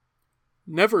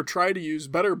Never try to use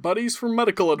Better Buddies for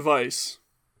medical advice.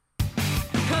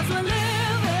 'Cause we're living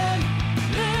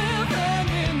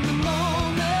in the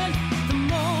moment.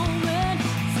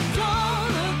 So don't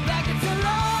look back, it's a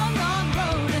long, long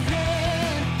road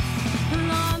ahead. A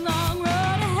long, long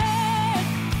road ahead.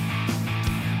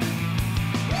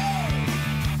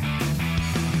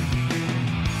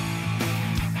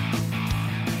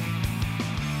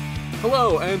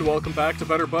 Hello, and welcome back to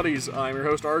Better Buddies. I'm your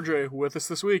host, RJ. With us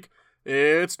this week,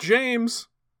 it's James.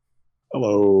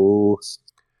 Hello.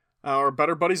 Our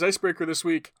Better Buddies icebreaker this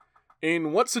week.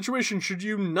 In what situation should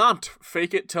you not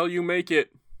fake it till you make it?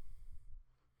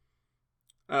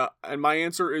 And my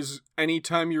answer is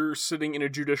anytime you're sitting in a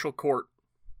judicial court.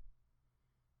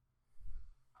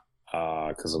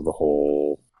 Because of the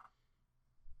whole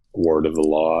word of the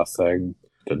law thing.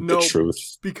 No, the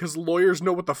truth. Because lawyers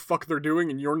know what the fuck they're doing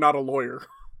and you're not a lawyer.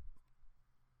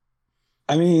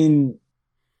 I mean,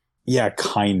 yeah,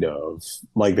 kind of.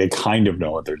 Like, they kind of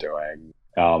know what they're doing.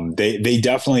 They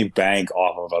definitely bank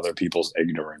off of other people's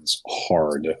ignorance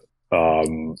hard.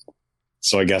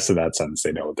 So I guess in that sense,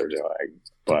 they know what they're doing.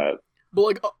 But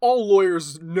like, all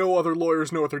lawyers know other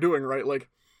lawyers know what they're doing, right? Like,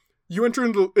 you enter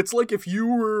into... It's like if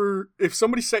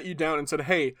somebody sat you down and said,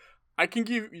 hey,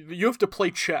 you have to play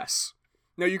chess.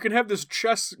 Now, you can have this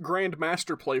chess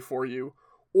grandmaster play for you,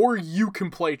 or you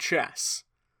can play chess.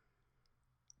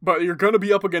 But you're going to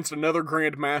be up against another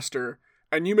grandmaster,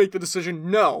 and you make the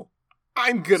decision, no,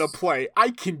 I'm going to play. I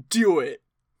can do it.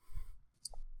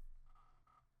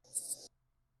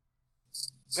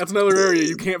 That's another area.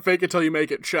 You can't fake it till you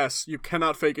make it. Chess. You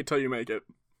cannot fake it till you make it.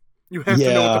 You have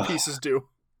to know what the pieces do.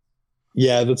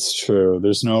 yeah, that's true.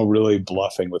 There's no really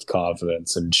bluffing with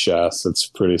confidence in chess. It's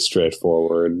pretty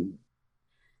straightforward.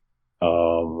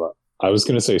 I was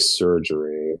going to say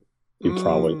surgery. You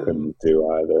probably couldn't do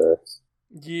either.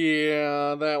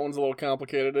 Yeah, that one's a little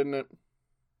complicated, isn't it?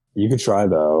 You could try,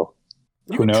 though.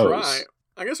 Who knows? Try.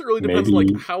 I guess it really depends,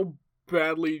 Maybe... like, how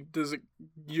badly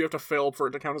you have to fail for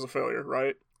it to count as a failure,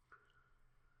 right?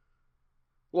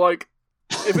 Like,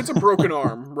 if it's a broken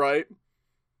arm, right?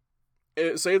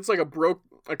 Say it's like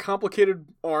a complicated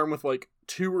arm with, like,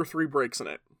 2 or 3 breaks in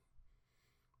it.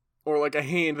 Or, like, a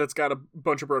hand that's got a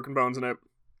bunch of broken bones in it.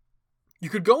 You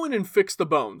could go in and fix the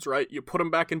bones, right? You put them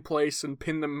back in place and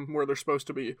pin them where they're supposed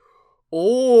to be.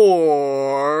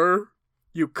 Or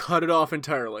you cut it off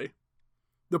entirely.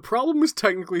 The problem is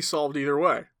technically solved either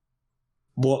way.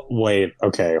 Well, wait,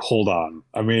 okay, hold on.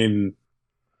 I mean,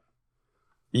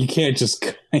 you can't just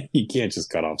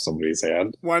cut off somebody's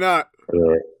hand. Why not?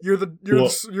 You're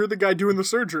the guy doing the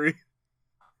surgery.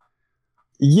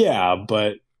 Yeah,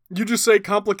 but you just say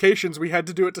complications, we had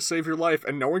to do it to save your life,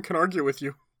 and no one can argue with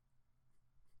you.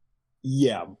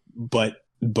 Yeah, but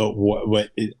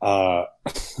what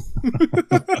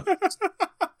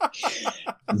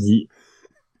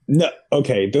no,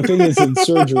 okay, the thing is, in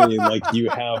surgery, like, you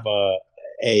have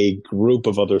a group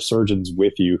of other surgeons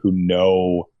with you who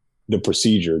know the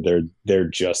procedure. They're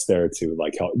just there to,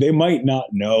 like, help. They might not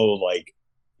know, like,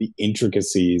 the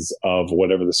intricacies of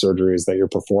whatever the surgery is that you're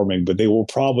performing, but they will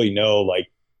probably know,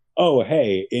 like, oh,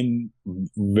 hey, in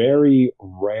very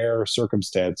rare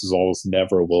circumstances, almost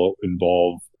never will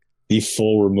involve the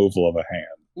full removal of a hand.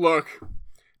 Look,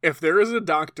 if there is a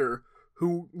doctor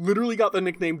who literally got the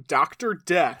nickname Dr.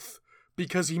 Death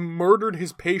because he murdered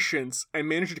his patients and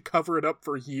managed to cover it up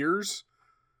for years...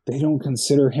 They don't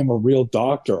consider him a real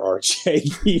doctor,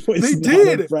 RJ. They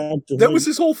did! That was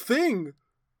his whole thing!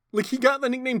 Like, he got the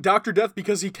nickname Dr. Death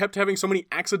because he kept having so many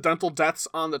accidental deaths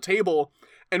on the table,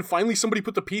 and finally somebody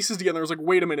put the pieces together and was like,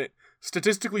 wait a minute,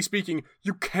 statistically speaking,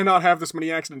 you cannot have this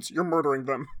many accidents, you're murdering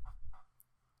them.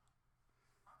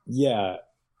 Yeah.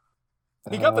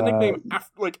 He got the nickname,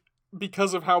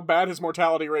 because of how bad his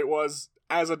mortality rate was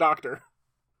as a doctor.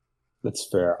 That's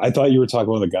fair. I thought you were talking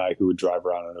about the guy who would drive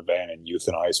around in a van and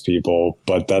euthanize people,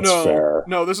 but that's fair.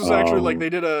 No, this was actually, like, they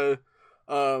did a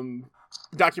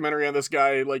documentary on this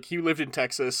guy. Like, he lived in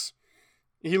Texas.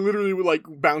 He literally, like,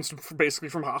 bounced basically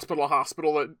from hospital to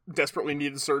hospital that desperately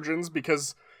needed surgeons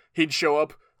because he'd show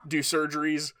up, do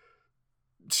surgeries,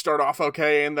 start off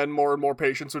okay, and then more and more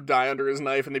patients would die under his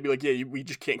knife, and they'd be like, yeah, we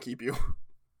just can't keep you.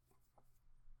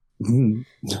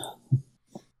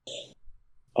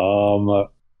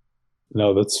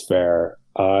 No, that's fair.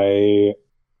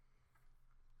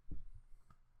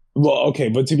 Well, okay,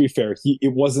 but to be fair,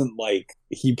 it wasn't like,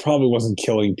 he probably wasn't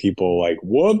killing people like,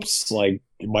 whoops, like,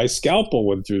 my scalpel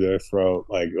went through their throat,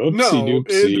 like, oopsie doopsie.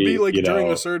 It'd be like during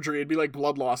the surgery, it'd be like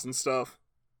blood loss and stuff.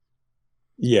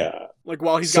 Yeah. Like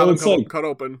while he's got him cut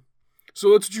open.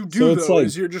 So that's what you do, though,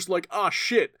 is you're just like, ah,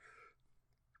 shit.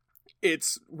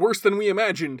 It's worse than we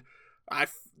imagined.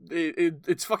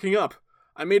 It's fucking up.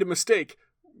 I made a mistake.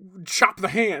 Chop the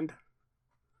hand.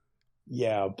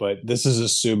 Yeah, but this is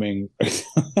assuming.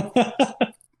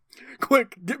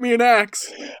 Quick, get me an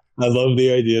axe. I love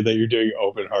the idea that you're doing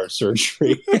open heart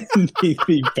surgery and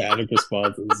the panic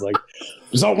response is like,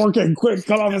 it's not working, quick,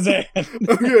 cut off his hand.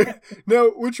 Okay, now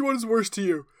which one is worse to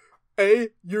you? A,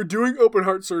 you're doing open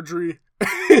heart surgery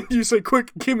and you say,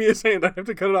 quick, give me his hand, I have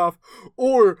to cut it off.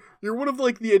 Or you're one of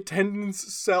like the attendants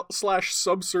slash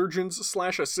subsurgeons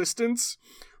slash assistants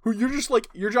who you're just like,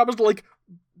 your job is to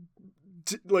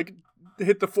like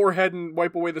hit the forehead and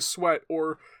wipe away the sweat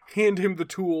or hand him the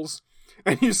tools.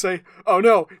 And you say, oh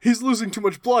no, he's losing too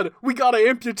much blood. We gotta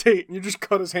amputate. And you just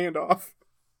cut his hand off.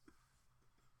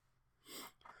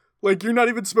 Like, you're not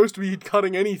even supposed to be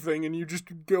cutting anything, and you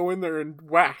just go in there and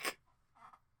whack.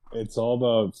 It's all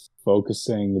about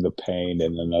focusing the pain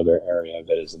in another area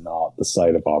that is not the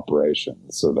site of operation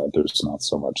so that there's not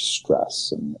so much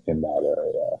stress in that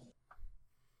area.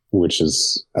 Which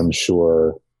is, I'm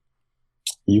sure,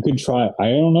 you could try, I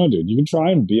don't know, dude. You can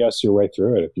try and BS your way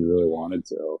through it if you really wanted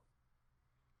to.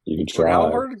 You can try.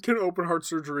 How hard can open heart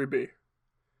surgery be?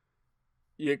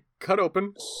 You cut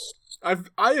open.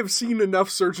 I have seen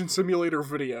enough Surgeon Simulator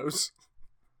videos.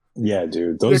 Yeah,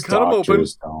 dude. Those cut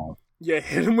doctors don't. You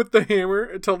hit him with the hammer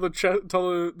until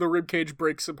the rib cage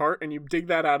breaks apart, and you dig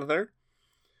that out of there.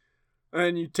 And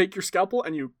then you take your scalpel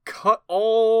and you cut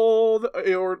all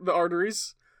the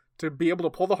arteries to be able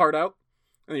to pull the heart out.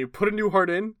 And you put a new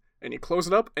heart in, and you close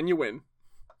it up, and you win.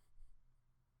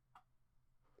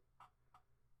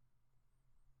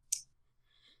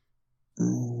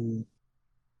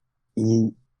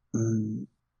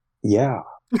 Yeah.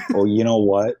 Well, you know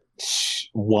what?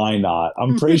 Why not?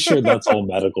 I'm pretty sure that's all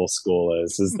medical school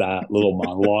is that little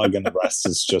monologue, and the rest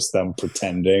is just them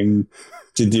pretending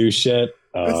to do shit.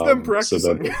 It's them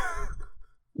practicing.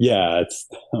 Yeah,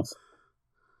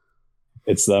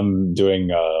 it's them doing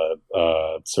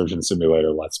Surgeon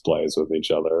Simulator Let's Plays with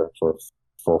each other for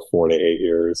 4 to 8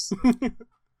 years.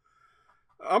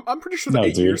 I'm pretty sure the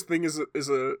 8 years thing is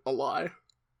a lie.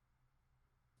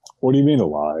 What do you mean a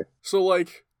lie? So,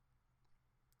 like,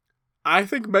 I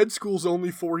think med school's only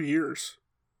 4 years.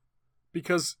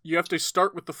 Because you have to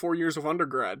start with the 4 years of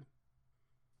undergrad.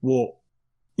 Well,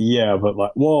 yeah,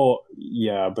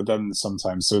 but then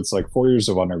sometimes, so it's like 4 years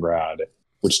of undergrad,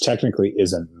 which technically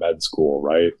isn't med school,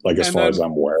 right? Like, as far as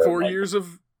I'm aware. 4 years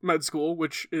of med school,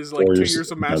 which is like 2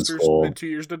 years of master's and 2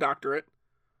 years to doctorate.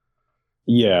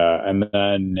 Yeah, and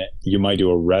then you might do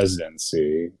a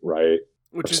residency, right?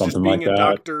 Which is just being a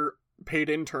doctor paid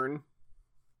intern.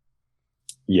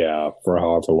 Yeah, for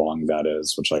however long that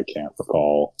is, which I can't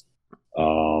recall.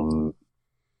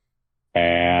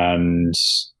 And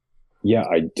yeah,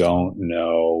 I don't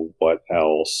know what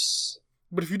else.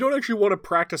 But if you don't actually want to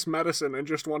practice medicine and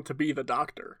just want to be the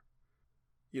doctor,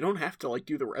 you don't have to like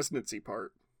do the residency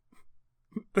part.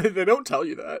 They don't tell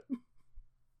you that.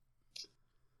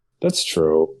 That's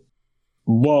true.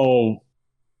 Well,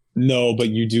 no, but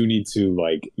you do need to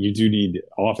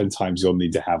oftentimes you'll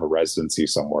need to have a residency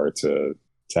somewhere to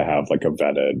have like a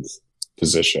vetted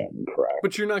position, correct?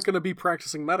 But you're not going to be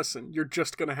practicing medicine. You're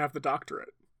just going to have the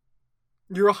doctorate.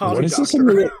 You're a hobby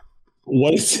doctor.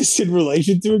 What is this in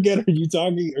relation to again? Are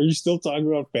you still talking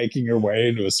about faking your way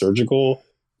into a surgical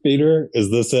theater?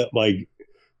 Is this it?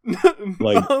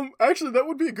 Actually, that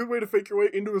would be a good way to fake your way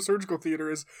into a surgical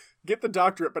theater is get the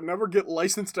doctorate, but never get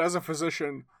licensed as a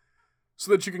physician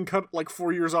so that you can cut like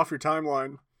 4 years off your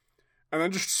timeline and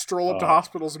then just stroll up to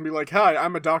hospitals and be like, hi,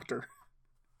 I'm a doctor.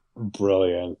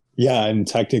 Brilliant. Yeah, and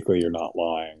technically you're not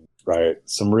lying, right?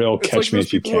 Some real it's catch like me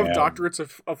if you can. People can. who have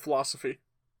doctorates of philosophy.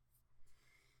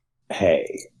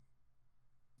 Hey,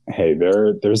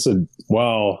 there's a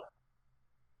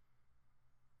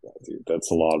dude,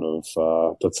 that's a lot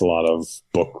of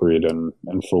book reading,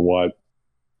 and for what?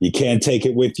 You can't take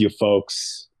it with you,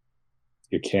 folks.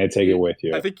 You can't take it with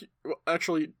you. I think,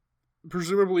 actually,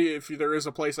 presumably, if there is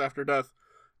a place after death,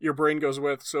 your brain goes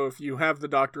with. So if you have the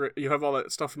doctorate, you have all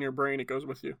that stuff in your brain, it goes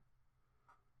with you.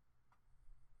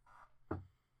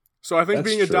 So I think That's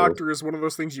being a true. doctor is one of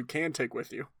those things you can take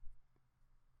with you.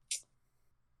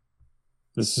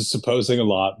 This is supposing a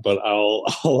lot, but I'll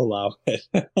allow it.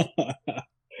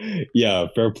 Yeah,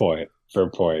 fair point.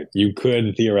 You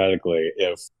could theoretically,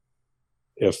 if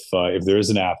there is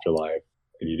an afterlife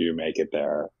and you do make it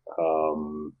there,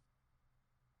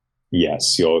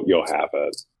 yes, you'll have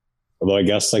it. Although I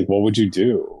guess, like, what would you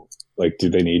do? Like, do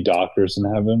they need doctors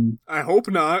in heaven? I hope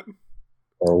not.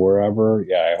 Or wherever?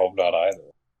 Yeah, I hope not either.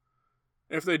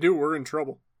 If they do, we're in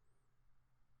trouble.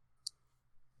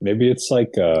 Maybe it's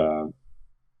like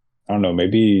I don't know,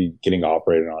 maybe getting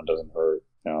operated on doesn't hurt.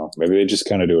 Maybe they just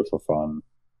kind of do it for fun.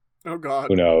 Oh God.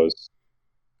 Who knows?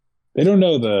 They don't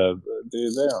know they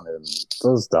don't even,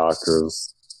 those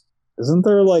doctors. Isn't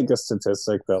there like a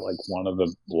statistic that like one of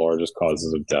the largest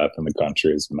causes of death in the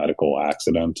country is medical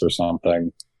accident or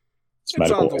something? It's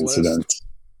medical on the incident. list.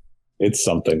 It's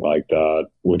something like that,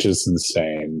 which is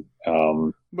insane.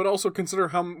 But also consider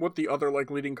what the other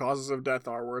like leading causes of death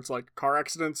are, where it's like car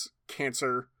accidents,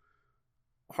 cancer,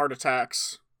 heart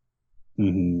attacks.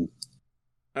 Mm-hmm.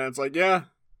 And it's like, yeah,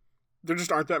 there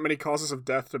just aren't that many causes of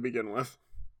death to begin with.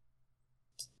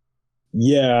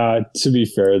 Yeah, to be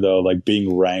fair though, like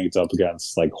being ranked up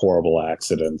against like horrible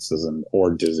accidents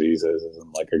or diseases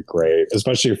isn't like a great,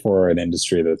 especially for an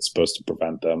industry that's supposed to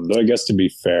prevent them. Though I guess to be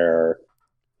fair,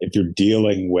 if you're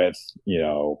dealing with,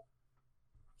 if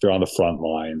you're on the front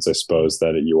lines, I suppose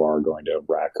that you are going to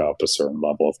rack up a certain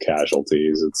level of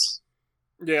casualties.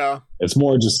 It's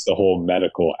more just the whole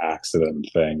medical accident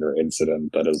thing or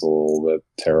incident that is a little bit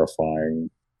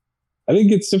terrifying. I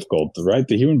think it's difficult, right?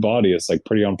 The human body is like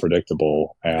pretty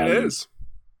unpredictable, and it is.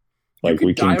 Like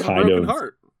we can kind of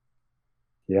heart.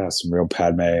 Yeah, some real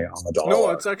Padme Amidala. No,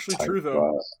 it's actually true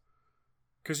though,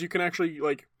 because you can actually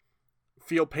like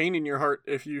feel pain in your heart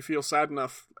if you feel sad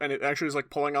enough, and it actually is like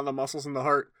pulling on the muscles in the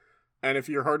heart. And if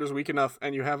your heart is weak enough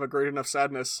and you have a great enough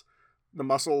sadness, the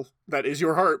muscle that is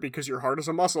your heart, because your heart is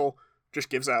a muscle, just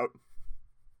gives out.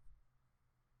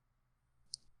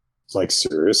 Like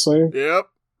seriously? Yep.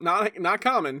 Not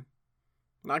common,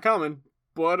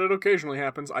 but it occasionally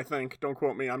happens. I think. Don't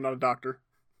quote me. I'm not a doctor.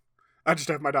 I just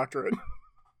have my doctorate.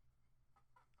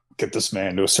 Get this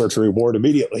man to a surgery ward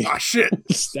immediately. Ah, shit.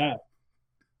 Stat.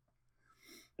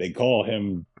 They call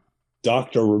him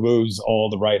Doctor Removes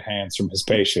all the right hands from his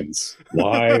patients.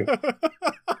 Why?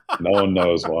 No one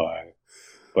knows why.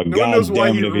 But no God one knows why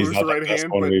damn he it if he's removes not the the right best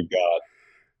hand, one but we've got.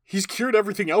 he's cured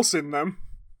everything else in them.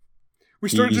 We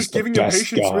started He's just the giving him best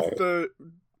patients guy. with the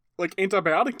like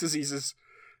antibiotic diseases,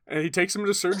 and he takes them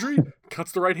to surgery,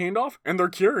 cuts the right hand off, and they're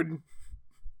cured.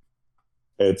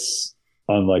 It's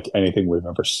unlike anything we've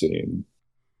ever seen.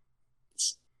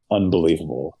 It's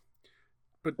unbelievable.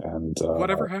 But and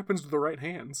whatever happens to the right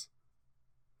hands?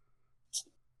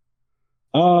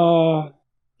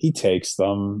 He takes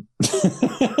them.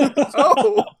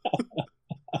 Oh!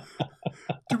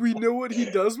 Do we know what he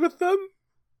does with them?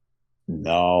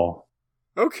 No.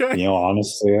 Okay.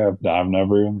 Honestly, I've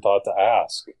never even thought to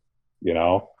ask,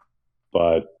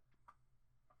 but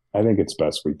I think it's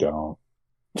best we don't.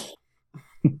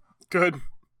 Good.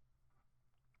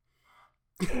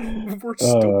 We're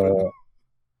stupid.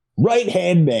 Right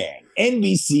Hand Man,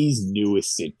 NBC's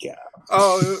newest sitcom.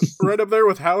 Oh, right up there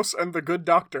with House and The Good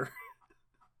Doctor.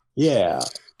 Yeah.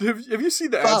 Have you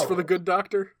seen the ads for The Good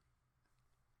Doctor?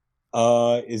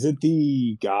 Is it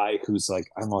the guy who's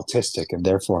like, I'm autistic and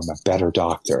therefore I'm a better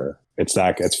doctor? It's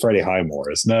Freddie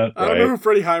Highmore, isn't it? I don't know who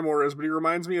Freddie Highmore is, but he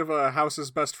reminds me of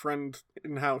House's best friend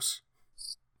in House.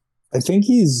 I think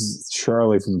he's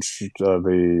Charlie from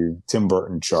the Tim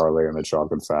Burton Charlie and the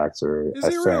Chocolate Factory. Is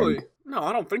he really? No,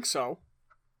 I don't think so.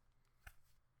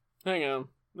 Hang on.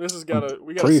 We gotta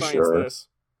science this.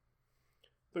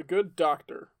 The Good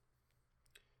Doctor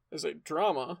is a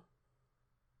drama.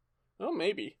 Oh,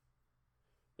 maybe.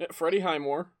 Yeah, Freddie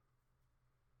Highmore,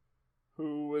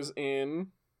 who was in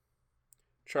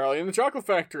Charlie and the Chocolate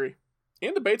Factory,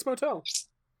 and the Bates Motel.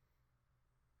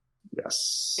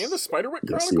 Yes. And the Spiderwick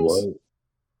Yes, Chronicles?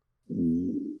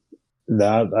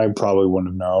 That I probably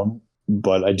wouldn't have known,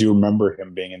 but I do remember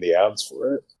him being in the ads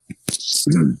for it.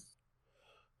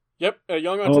 Yep, a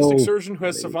young autistic surgeon who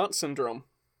has savant syndrome.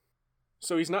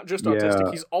 So he's not just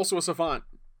autistic, he's also a savant.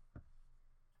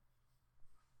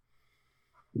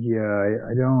 Yeah,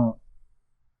 I don't.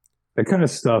 That kind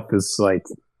of stuff is like,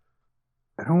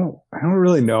 I don't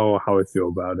really know how I feel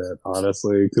about it,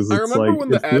 honestly. Because I remember when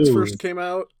the ads first came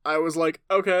out, I was like,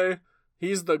 okay,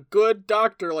 he's the good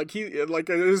doctor. Like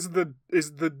is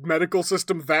the medical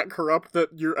system that corrupt that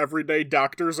your everyday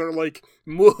doctors are like,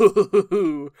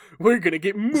 whoa, we're gonna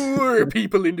get more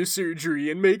people into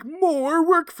surgery and make more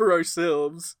work for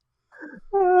ourselves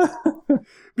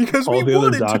because we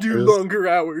wanted to do longer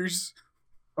hours.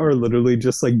 Are literally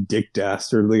just like Dick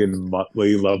Dastardly and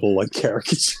Muttley level like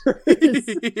caricatures.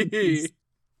 The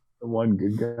one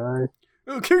good guy.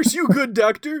 Oh, curse you, good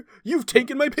doctor! You've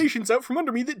taken my patients out from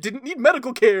under me that didn't need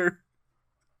medical care.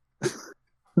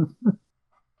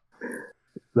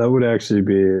 That would actually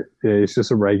be. Yeah, he's just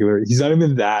a regular. He's not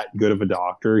even that good of a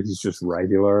doctor. He's just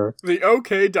regular. The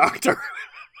okay doctor.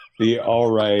 The all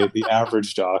right. The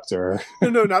average doctor.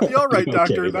 No, not the all right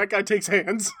doctor. That guy takes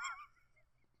hands.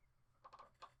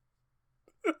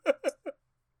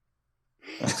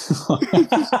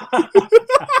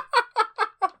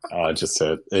 Oh, it just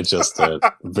hit. It just hit.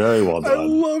 Very well I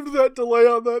done. loved that delay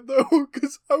on that though,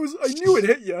 because I knew it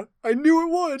hit you. I knew it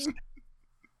would.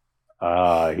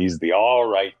 He's the all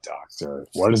right doctor.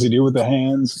 What does he do with the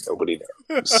hands? Nobody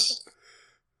knows.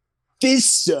 This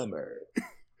summer,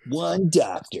 one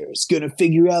doctor's gonna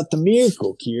figure out the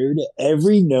miracle cure to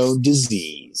every known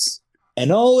disease.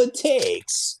 And all it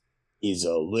takes is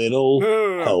a little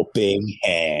helping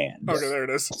hand. Okay, there it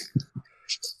is.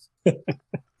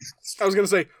 I was gonna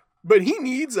say, but he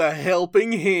needs a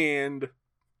helping hand.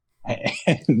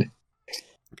 And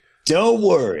don't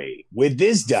worry, with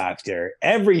this doctor,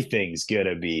 everything's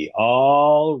gonna be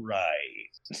all right.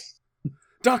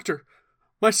 Doctor,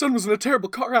 my son was in a terrible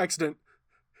car accident.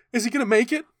 Is he gonna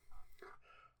make it?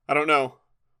 I don't know,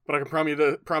 but I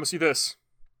can promise you this.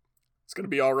 It's gonna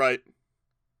be all right.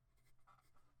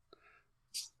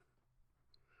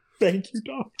 Thank you,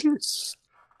 doctor.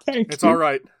 Thank It's you. all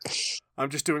right.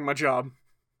 I'm just doing my job.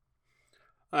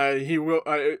 He will.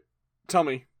 Tell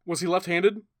me, was he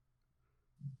left-handed?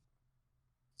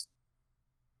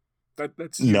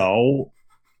 That's you. No.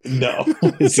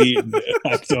 Is he?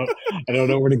 I don't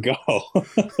know where to go.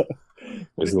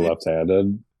 Was he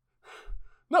left-handed?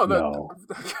 No.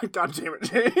 God damn it,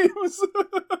 James.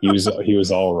 He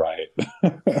was all right.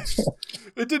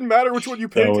 It didn't matter which one you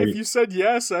picked. No, If you said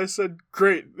yes, I said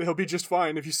great, he'll be just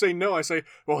fine. If you say no, I say,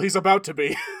 well, he's about to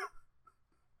be.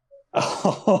 I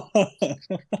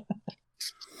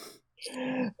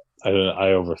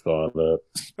overthought it.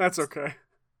 That's okay.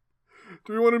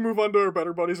 Do we want to move on to our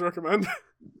Better Buddies recommend?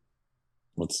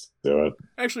 Let's do it.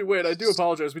 Actually, wait, I do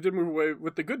apologize. We did move away.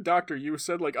 With The Good Doctor, you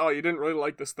said, like, oh, you didn't really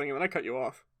like this thing, and then I cut you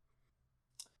off.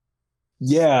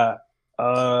 Yeah.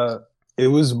 It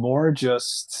was more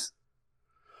just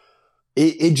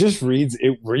it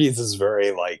reads as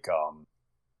very like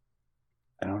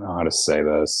I don't know how to say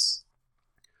this.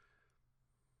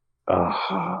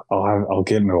 I'll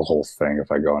get into the whole thing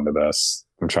if I go into this.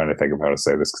 I'm trying to think of how to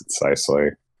say this concisely,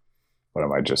 but I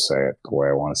might just say it the way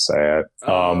I want to say it.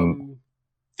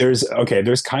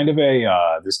 There's kind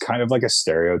of like a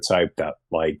stereotype that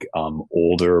like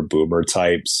older boomer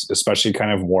types, especially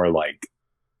kind of more like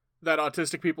that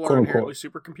autistic people quote, are unquote, inherently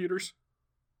supercomputers.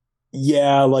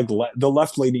 Yeah, like the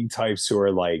left leaning types who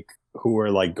are like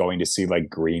going to see like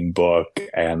Green Book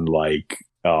and like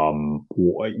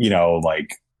like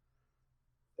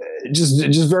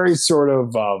just very sort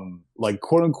of like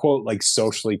quote unquote like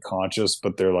socially conscious,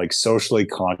 but they're like socially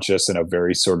conscious in a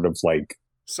very sort of like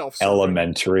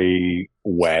elementary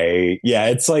way. Yeah,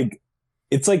 it's like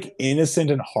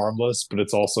innocent and harmless, but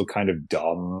it's also kind of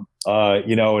dumb.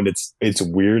 And it's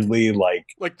weirdly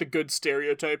like the good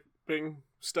stereotyping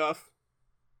stuff.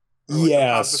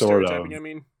 Yeah, sort of. I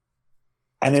mean.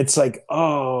 And it's like,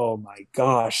 oh my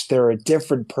gosh, they're a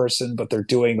different person, but they're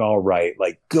doing all right.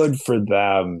 Like, good for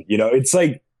them. It's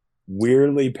like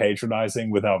weirdly patronizing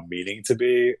without meaning to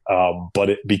be.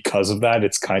 But because of that,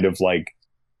 it's kind of like,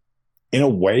 in a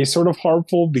way, sort of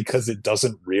harmful because it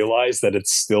doesn't realize that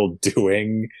it's still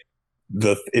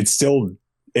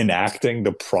enacting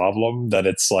the problem that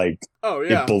it's like,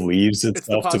 it believes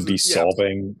itself to be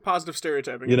solving. Positive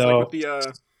stereotyping. It's like with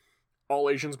the all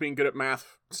Asians being good at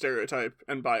math stereotype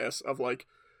and bias of like,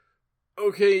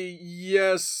 okay,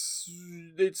 yes,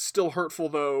 it's still hurtful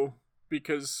though,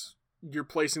 because you're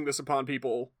placing this upon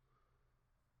people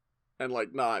and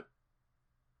like not,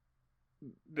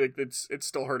 it's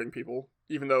still hurting people,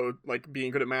 even though like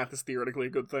being good at math is theoretically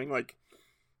a good thing. Like,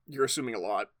 you're assuming a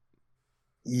lot.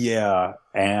 Yeah,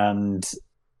 and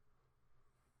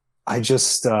I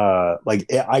just I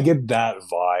get that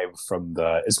vibe from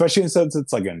especially since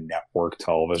it's like a network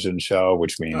television show,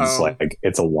 which means like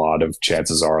it's a lot of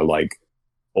chances are like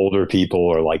older people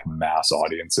or like mass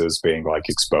audiences being like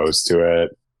exposed to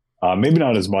it. Maybe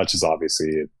not as much as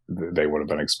obviously they would have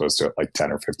been exposed to it like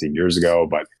 10 or 15 years ago,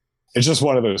 but it's just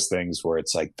one of those things where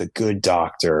it's like The Good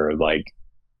Doctor, like,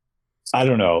 I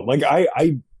don't know,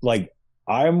 like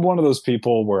I'm one of those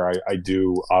people where I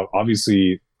do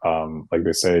obviously like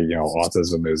they say,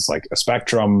 autism is like a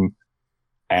spectrum,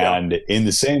 and in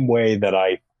the same way that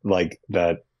I like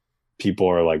that people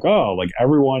are like, oh, like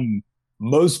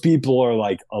most people are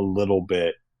like a little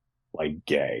bit like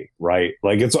gay, right?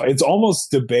 Like it's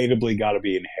almost debatably got to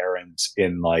be inherent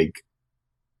in like,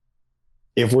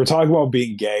 if we're talking about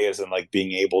being gay as in like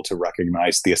being able to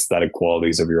recognize the aesthetic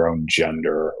qualities of your own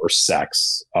gender or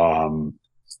sex,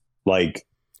 like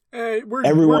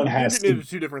everyone has to into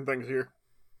two different things here.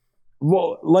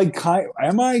 Well, like,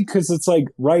 am I? Because it's like,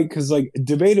 right? Because like,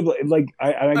 debatably, like,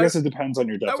 I guess it depends on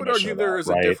your definition. I would argue there is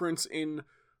a difference in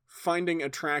finding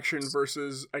attraction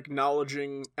versus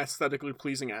acknowledging aesthetically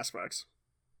pleasing aspects.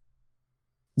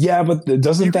 Yeah, but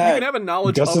doesn't You that can have a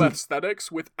knowledge of doesn't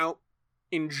aesthetics without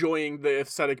enjoying the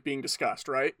aesthetic being discussed,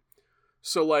 right?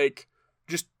 So, like,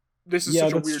 just this is yeah,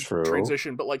 such a that's weird true.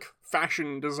 transition, but like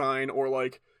fashion design or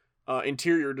like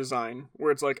interior design,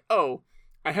 where it's like, oh,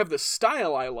 I have this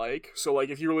style I like. So, like,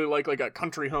 if you really like a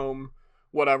country home,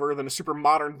 whatever, then a super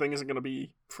modern thing isn't going to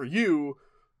be for you.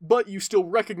 But you still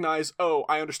recognize, oh,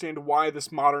 I understand why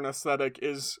this modern aesthetic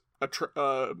is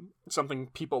something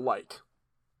people like.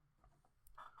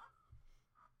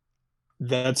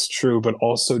 That's true, but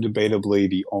also debatably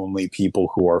the only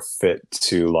people who are fit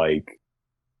to like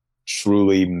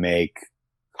truly make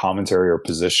commentary or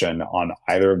position on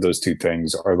either of those two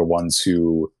things are the ones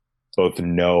who both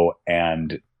know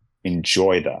and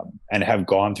enjoy them and have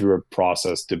gone through a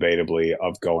process debatably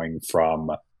of going from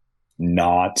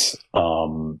not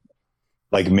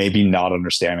like maybe not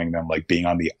understanding them, like being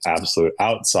on the absolute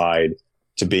outside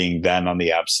to being then on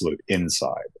the absolute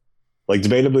inside. Like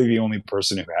debatably the only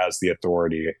person who has the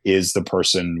authority is the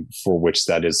person for which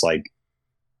that is like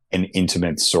an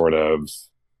intimate sort of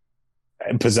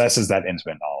possesses that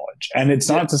intimate knowledge. And it's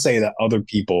not to say that other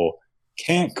people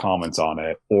can't comment on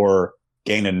it or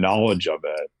gain a knowledge of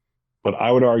it. But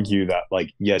I would argue that,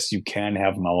 like, yes, you can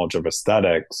have knowledge of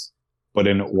aesthetics, but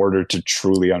in order to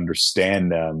truly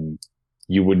understand them,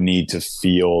 you would need to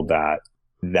feel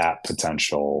that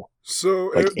potential.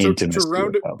 So like, to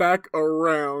round it back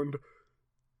around,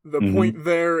 the point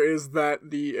there is that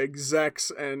the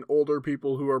execs and older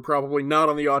people who are probably not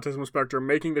on the autism spectrum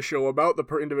making the show about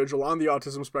the individual on the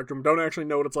autism spectrum don't actually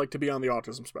know what it's like to be on the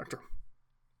autism spectrum.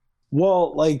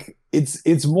 Well, like,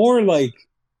 it's more like,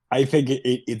 I think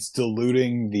it's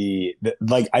diluting the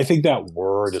like, I think that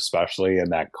word, especially,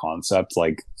 and that concept,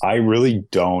 like, I really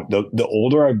don't, the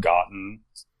older I've gotten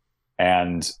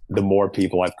and the more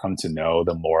people I've come to know,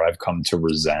 the more I've come to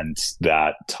resent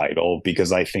that title,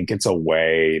 because I think it's a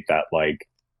way that, like,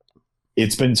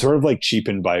 it's been sort of like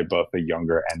cheapened by both the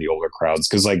younger and the older crowds.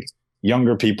 Cause like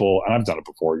younger people, and I've done it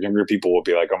before, younger people will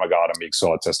be like, oh my God, I'm being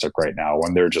so autistic right now,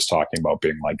 when they're just talking about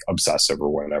being like obsessive or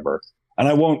whatever. And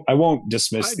I won't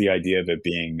dismiss the idea of it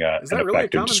being an really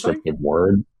effective descriptive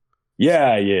word.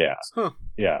 Yeah. Huh.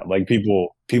 Yeah. Like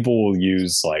people will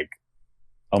use like,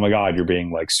 oh my God, you're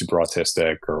being like super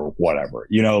autistic or whatever,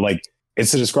 you know, like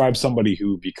it's to describe somebody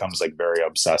who becomes like very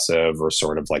obsessive or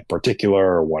sort of like particular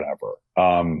or whatever.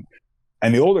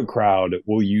 And the older crowd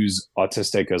will use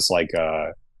autistic as like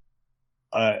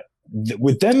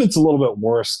with them, it's a little bit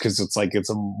worse because it's like, it's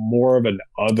a more of an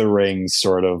othering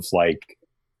sort of like,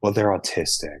 well, they're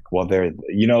autistic. Well, they're,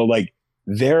 you know, like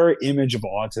their image of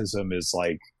autism is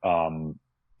like,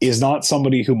 is not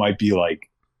somebody who might be like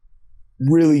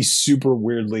really super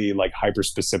weirdly, like hyper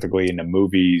specifically into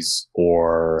movies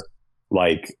or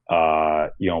like,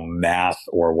 you know, math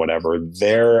or whatever.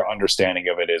 Their understanding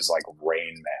of it is like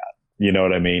Rain Man. You know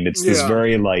what I mean? It's this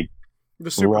very like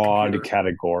broad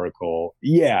categorical.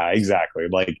 Yeah, exactly.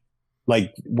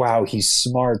 Like, wow, he's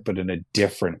smart, but in a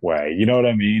different way. You know what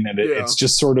I mean? And it's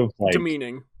just sort of like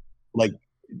demeaning. Like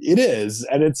it is.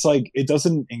 And it's like, it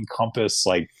doesn't encompass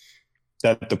like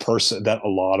that the person, that a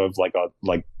lot of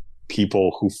like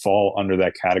people who fall under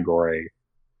that category.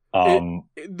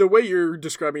 The way you're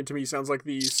describing it to me sounds like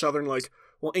the Southern, like,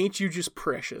 well, ain't you just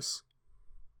precious?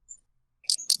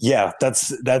 Yeah,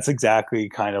 that's exactly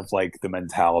kind of like the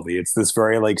mentality. It's this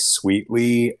very like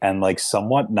sweetly and like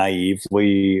somewhat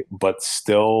naively, but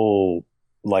still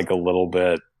like a little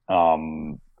bit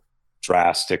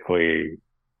drastically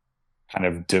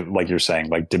kind of like you're saying,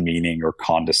 like demeaning or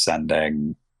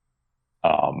condescending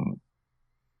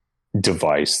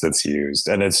device that's used.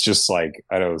 And it's just like,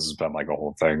 I know this has been like a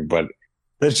whole thing, but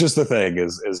that's just the thing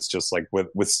is just like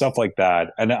with stuff like that.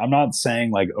 And I'm not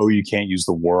saying like, oh, you can't use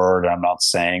the word. I'm not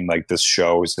saying like this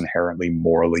show is inherently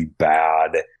morally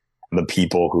bad. The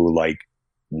people who like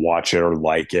watch it or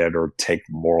like it or take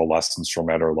moral lessons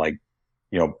from it or like,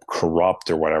 you know,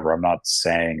 corrupt or whatever. I'm not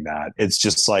saying that. It's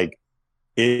just like,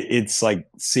 it's like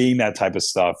seeing that type of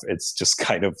stuff. It's just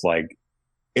kind of like,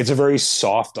 it's a very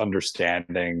soft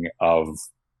understanding of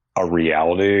a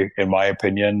reality, in my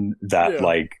opinion, that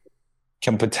like,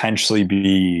 can potentially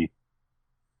be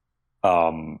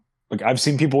like I've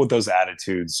seen people with those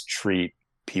attitudes treat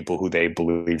people who they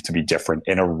believe to be different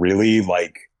in a really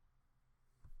like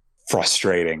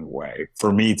frustrating way.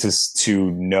 For me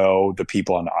to know the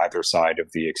people on either side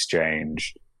of the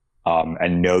exchange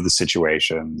and know the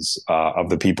situations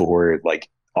of the people who are like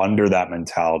under that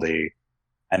mentality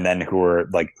and then who are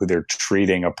like who they're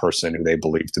treating a person who they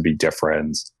believe to be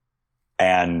different,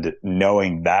 and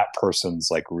knowing that person's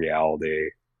like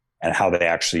reality and how they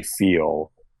actually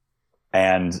feel.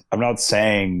 And I'm not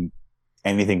saying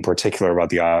anything particular about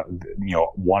the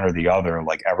one or the other.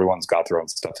 Like, everyone's got their own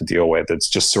stuff to deal with. It's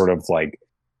just sort of like,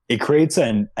 it creates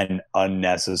an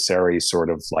unnecessary sort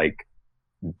of like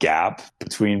gap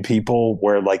between people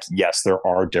where, like, yes, there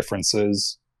are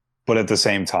differences, but at the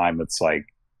same time, it's like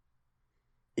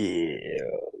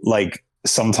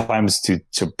sometimes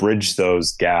to bridge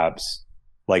those gaps,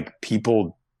 like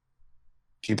people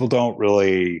don't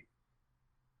really,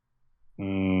 I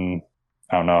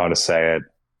don't know how to say it.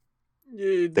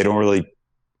 They don't really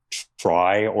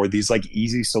try, or these like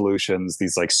easy solutions,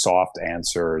 these like soft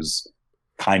answers,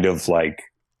 kind of like,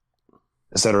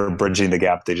 instead of bridging the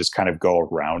gap, they just kind of go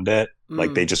around it.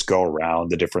 Like, they just go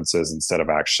around the differences instead of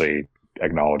actually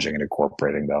acknowledging and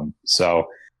incorporating them. So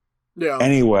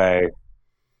anyway,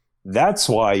 that's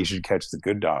why you should catch The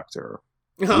Good Doctor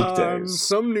weekdays.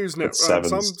 Some news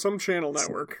network, some channel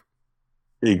network.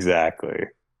 Exactly.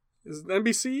 Is it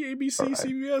NBC, ABC, right.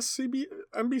 CBS,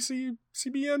 NBC,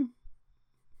 CBN,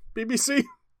 BBC?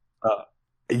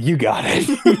 You got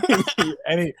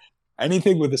it.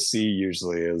 Anything with a C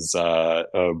usually is a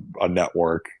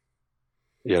network,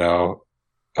 you know.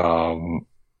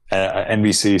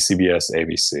 NBC, CBS,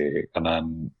 ABC, and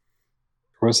then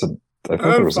I think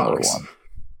there was another one.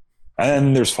 And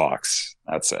then there's Fox.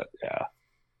 That's it. Yeah.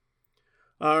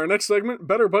 Our next segment,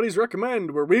 Better Buddies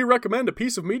Recommend, where we recommend a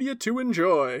piece of media to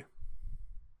enjoy.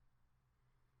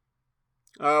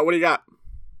 What do you got?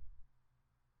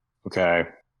 Okay.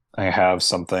 I have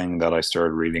something that I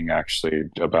started reading actually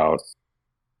about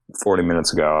 40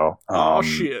 minutes ago. Oh,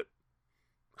 shit.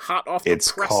 Hot off the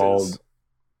presses.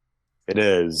 It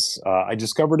is. I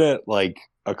discovered it like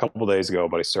a couple days ago,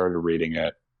 but I started reading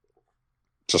it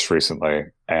just recently,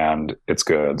 and it's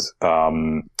good. It's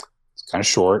kind of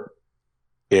short.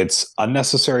 It's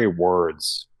Unnecessary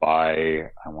Words by,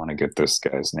 I want to get this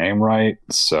guy's name right,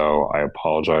 so I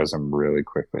apologize. I'm really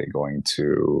quickly going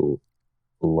to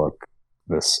look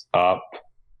this up.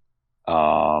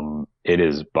 It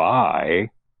is by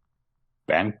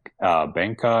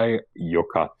Bankei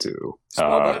Yotaku,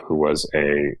 who was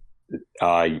a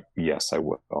yes, I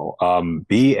will.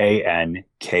 Bankei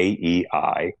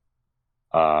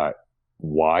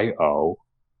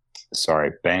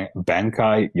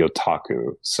Bankei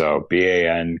Yotaku. So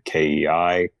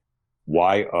BANKEI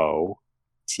YOTAKU,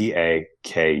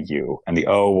 and the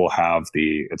O will have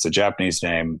it's a Japanese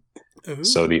name. Mm-hmm.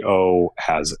 So the O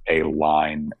has a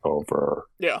line over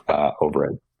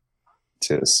it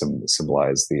to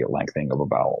symbolize the lengthening of a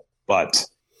vowel. But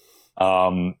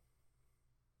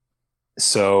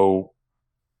so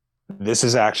this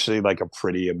is actually like a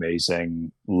pretty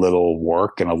amazing little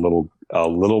work and a little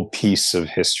piece of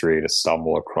history to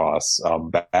stumble across.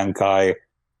 Bankei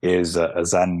is a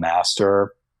Zen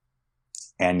master,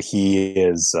 and he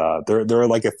is there are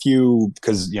like a few,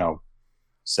 because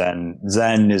Zen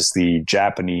is the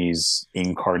Japanese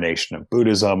incarnation of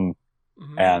Buddhism,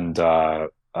 mm-hmm. and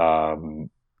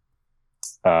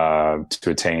to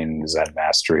attain Zen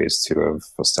mastery is to have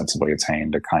ostensibly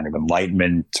attained a kind of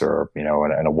enlightenment, or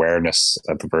an awareness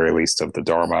at the very least of the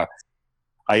Dharma.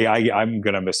 I'm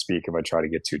going to misspeak if I try to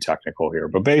get too technical here,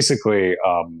 but basically,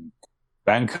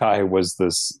 Bankei was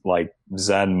this like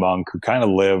Zen monk who kind of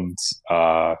lived,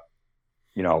 in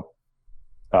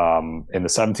the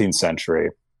 17th century,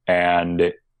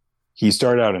 and he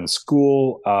started out in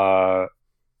school,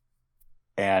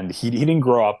 and he didn't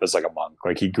grow up as like a monk.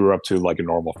 Like, he grew up to like a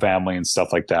normal family and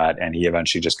stuff like that, and he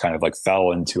eventually just kind of like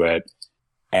fell into it.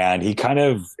 And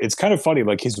it's kind of funny,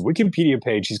 like his Wikipedia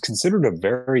page, he's considered a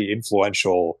very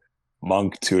influential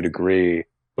monk to a degree,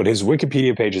 but his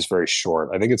Wikipedia page is very short.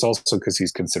 I think it's also because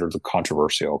he's considered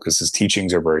controversial, because his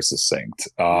teachings are very succinct.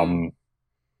 But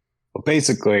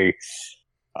basically,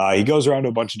 he goes around to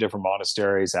a bunch of different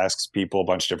monasteries, asks people a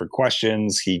bunch of different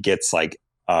questions. He gets like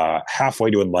halfway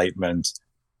to enlightenment,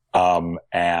 and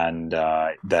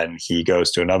then he goes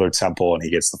to another temple and he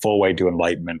gets the full way to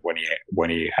enlightenment when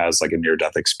he has like a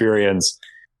near-death experience,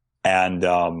 and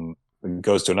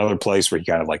goes to another place where he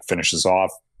kind of like finishes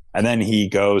off, and then he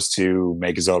goes to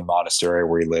make his own monastery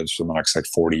where he lives for the next like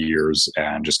 40 years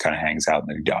and just kind of hangs out, and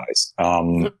then he dies.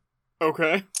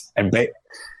 Okay. And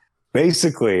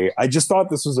basically, I just thought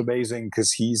this was amazing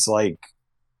because he's like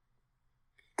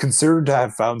considered to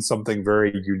have found something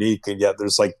very unique, and yet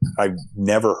there's like, I've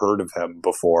never heard of him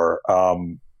before.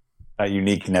 Not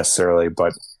unique necessarily,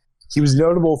 but he was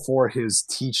notable for his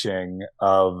teaching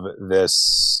of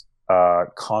this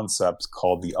concept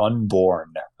called the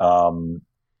unborn,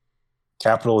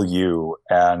 capital U,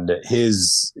 and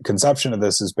his conception of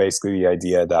this is basically the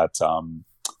idea that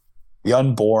the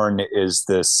unborn is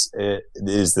this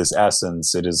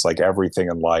essence. It is like everything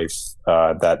in life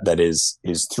that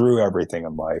is through everything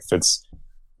in life. It's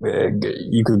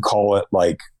you could call it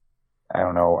like, I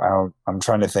don't know. I'm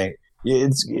trying to think.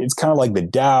 It's kind of like the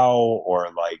Tao, or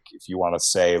like if you want to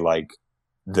say like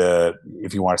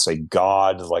if you want to say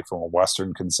God, like from a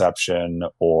Western conception,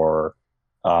 or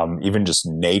even just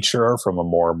nature from a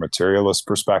more materialist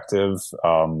perspective.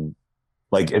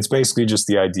 Like it's basically just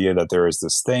the idea that there is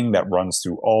this thing that runs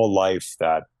through all life,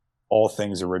 that all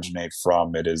things originate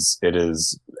from. It is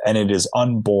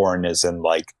unborn, as in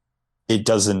like it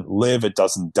doesn't live, it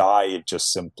doesn't die, it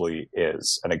just simply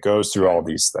is. And it goes through all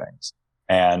these things.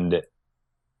 And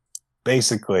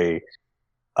basically,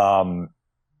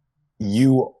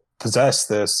 you possess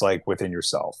this like within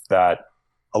yourself, that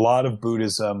a lot of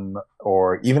Buddhism,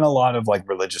 or even a lot of like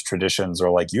religious traditions, are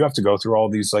like, you have to go through all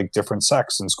these like different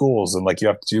sects and schools, and like you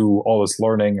have to do all this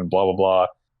learning and blah, blah, blah.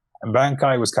 And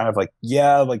Bankei was kind of like,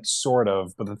 yeah, like sort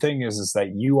of. But the thing is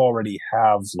that you already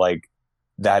have like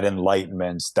that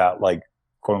enlightenment, that like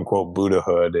quote unquote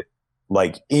Buddhahood,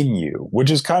 like in you, which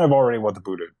is kind of already what the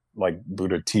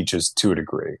Buddha teaches to a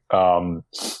degree.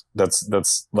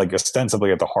 That's like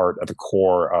ostensibly at the heart, at the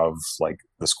core of like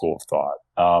the school of thought.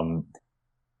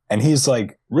 And he's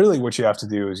like, really what you have to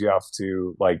do is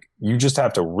you just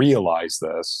have to realize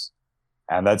this.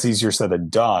 And that's easier said than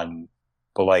done,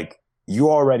 but like you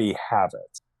already have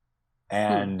it.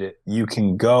 And you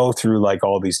can go through like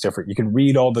all these different, you can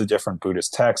read all the different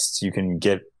Buddhist texts. You can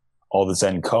get all the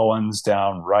Zen koans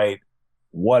down, right?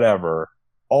 Whatever.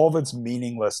 All of it's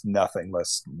meaningless,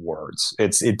 nothingless words.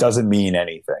 It doesn't mean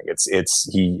anything.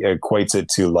 He equates it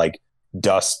to like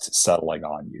dust settling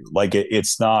on you. Like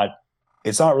it's not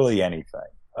really anything.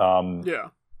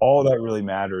 All that really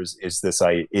matters is this,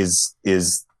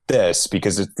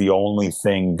 because it's the only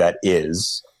thing that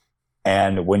is.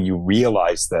 And when you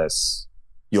realize this,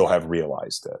 you'll have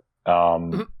realized it.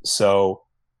 So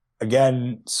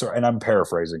again, and I'm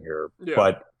paraphrasing here,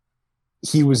 but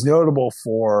he was notable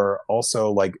for also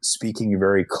like speaking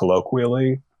very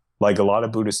colloquially. Like a lot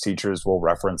of Buddhist teachers will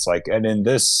reference like, and in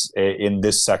this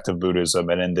sect of Buddhism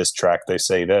and in this tract, they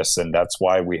say this, and that's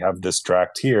why we have this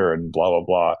tract here and blah, blah,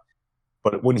 blah.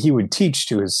 But when he would teach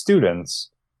to his students,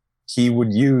 Bankei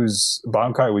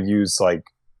would use like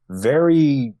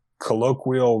very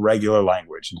colloquial, regular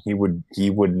language. And he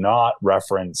would not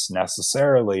reference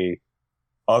necessarily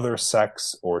other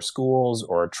sects or schools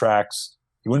or tracts.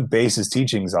 He wouldn't base his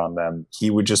teachings on them. He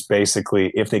would just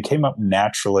basically, if they came up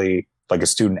naturally, like a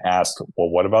student asked, well,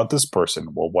 what about this person?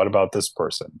 Well, what about this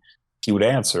person? He would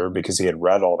answer because he had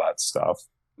read all that stuff.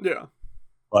 Yeah.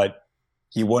 But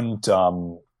he wouldn't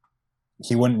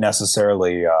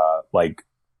necessarily like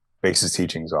base his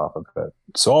teachings off of it.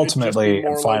 So ultimately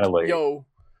and finally, like, yo,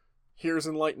 here's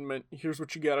enlightenment. Here's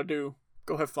what you gotta do.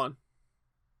 Go have fun.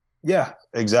 Yeah,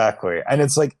 exactly. And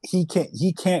it's like he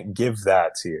can't give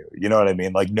that to you. You know what I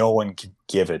mean? Like no one can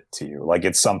give it to you. Like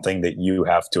it's something that you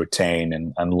have to attain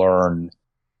and learn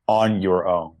on your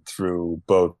own through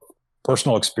both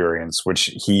personal experience,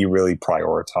 which he really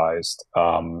prioritized,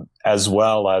 as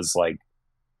well as like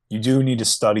you do need to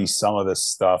study some of this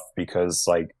stuff because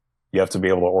like you have to be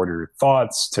able to order your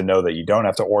thoughts to know that you don't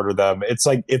have to order them. It's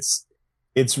like it's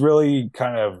really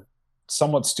kind of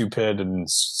somewhat stupid and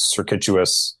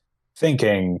circuitous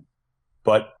thinking,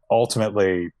 but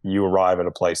ultimately you arrive at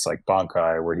a place like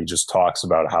Bankei where he just talks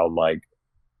about how like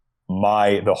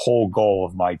the whole goal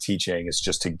of my teaching is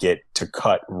just to get to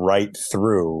cut right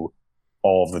through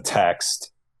all of the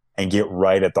text and get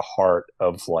right at the heart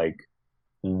of like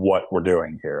what we're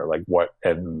doing here, like what,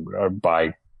 and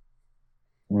by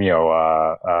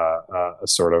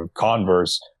sort of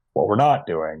converse, what we're not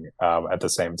doing at the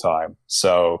same time.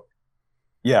 So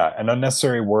yeah, and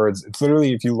unnecessary words. It's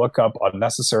literally, if you look up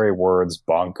unnecessary words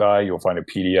Bankei, you'll find a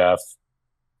PDF.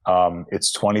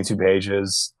 It's 22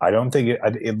 pages. I don't think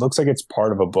it looks like it's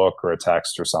part of a book or a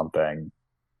text or something,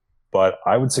 but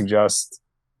I would suggest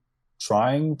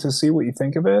trying to see what you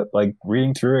think of it, like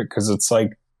reading through it, because it's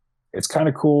like, it's kind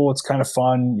of cool. It's kind of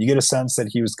fun. You get a sense that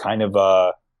he was kind of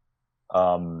a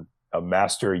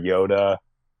Master Yoda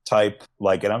type,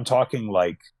 like, and I'm talking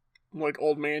like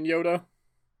old man Yoda.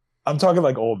 I'm talking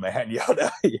like old man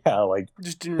Yoda. Yeah, like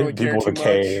just didn't really care people too with a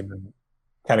cane much. and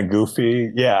kind of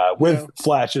goofy. Yeah, with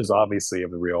flashes obviously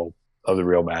of the real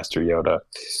Master Yoda.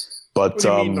 But What do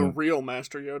you mean the real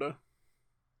Master Yoda?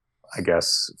 I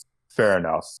guess fair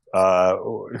enough.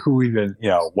 Who even,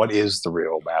 what is the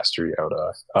real Master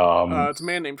Yoda? It's a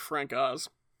man named Frank Oz.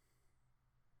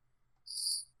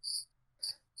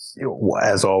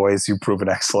 As always, you prove an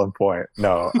excellent point.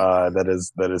 No, that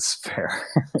is fair.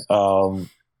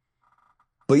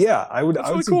 But yeah, I would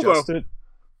really cool, suggest though. it.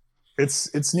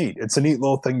 It's neat. It's a neat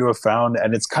little thing to have found,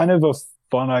 and it's kind of a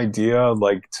fun idea.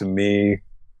 Like, to me,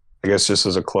 I guess just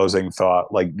as a closing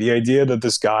thought, like the idea that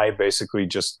this guy basically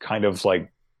just kind of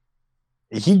like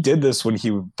he did this when he,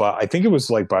 but I think it was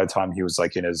like by the time he was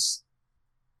like in his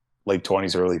late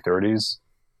 20s, early 30s,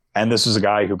 and this was a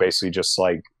guy who basically just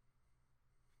like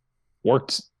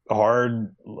worked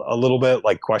hard a little bit,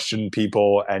 like questioned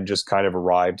people, and just kind of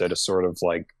arrived at a sort of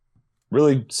like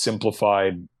really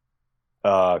simplified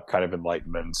kind of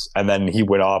enlightenment. And then he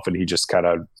went off and he just kind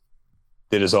of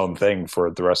did his own thing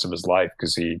for the rest of his life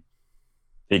because he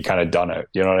kind of done it.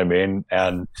 You know what I mean?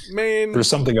 And there's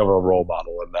something of a role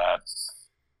model in that.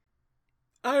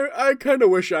 I kind of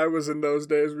wish I was in those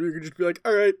days where you could just be like,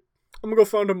 all right, I'm gonna go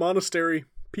found a monastery.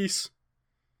 Peace.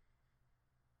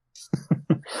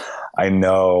 I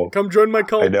know. Come join my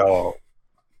cult. I know.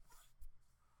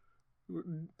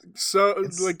 So,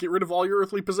 like, get rid of all your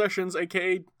earthly possessions,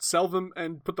 aka sell them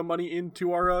and put the money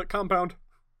into our compound.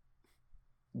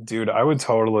 Dude, I would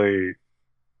totally.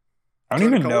 I don't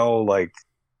Join a even cult? know, like.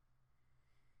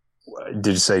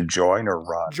 Did you say join or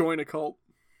run? Join a cult.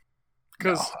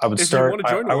 Because No, I would if start. you want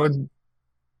to join I one, would.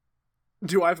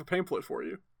 do I have a pamphlet for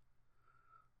you?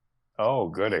 Oh,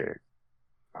 goody.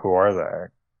 Who are they?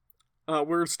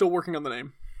 We're still working on the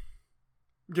name.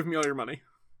 Give me all your money.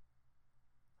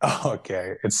 Oh,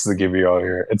 okay. It's the give you all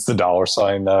your. It's the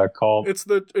 $sign called. It's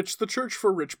the church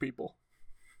for rich people.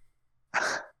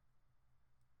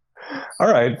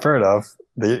 All right, fair enough.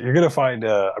 You're gonna find.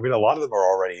 I mean, a lot of them are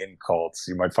already in cults.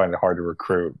 You might find it hard to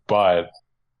recruit, but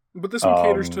this one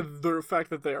caters to the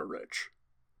fact that they are rich.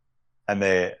 And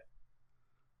they.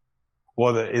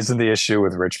 Well, isn't the issue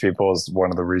with rich people is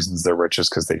one of the reasons they're rich is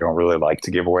because they don't really like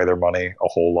to give away their money a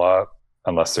whole lot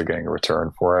unless they're getting a return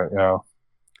for it. You know.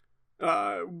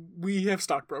 We have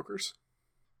stockbrokers.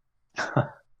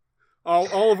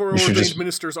 all of our ordained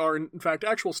ministers are, in fact,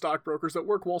 actual stockbrokers that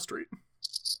work Wall Street.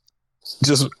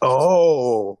 That's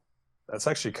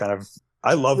actually kind of.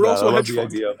 I love We're that. also I love hedge the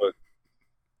funds. idea of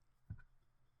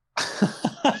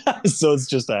it. So it's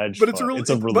just a hedge But fund.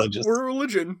 it's It's a religious. We're a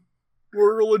religion.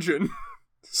 We're a religion.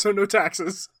 So no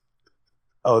taxes.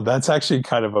 Oh, that's actually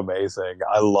kind of amazing.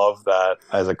 I love that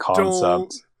as a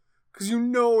concept. Because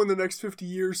in the next 50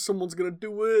 years, someone's going to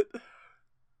do it.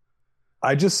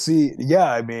 I just see, yeah,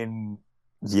 I mean,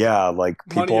 yeah, like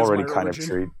Money people is already my kind of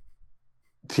religion. treat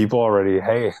people already,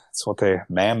 hey, that's what they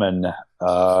mammon.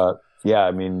 Yeah,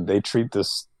 I mean, they treat the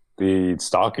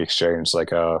stock exchange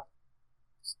like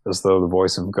as though the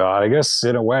voice of God. I guess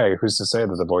in a way, who's to say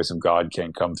that the voice of God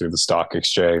can't come through the stock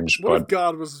exchange? What if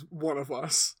God was one of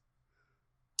us?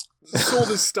 Sold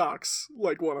his stocks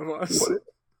like one of us.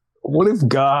 What if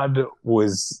God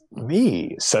was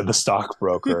me? Said the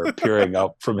stockbroker, peering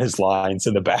up from his lines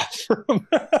in the bathroom.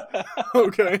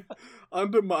 Okay,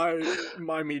 on to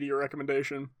my media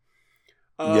recommendation.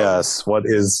 Yes, what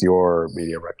is your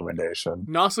media recommendation?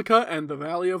 Nausicaa and the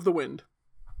Valley of the Wind.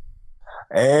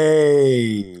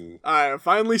 Hey! I have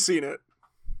finally seen it.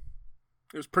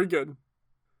 It was pretty good.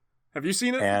 Have you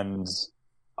seen it? And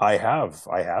I have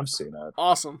seen it.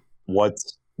 Awesome. What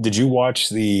did you watch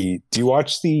do you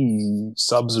watch the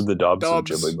subs or the dubs of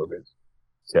Ghibli movies?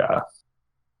 Yeah.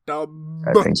 Dub.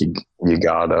 I think you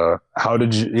gotta. How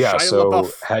did you? Yeah. Shia So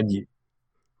LaBeouf. had you?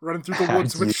 Running through the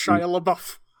woods with Shia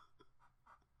LaBeouf.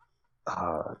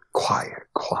 Quiet.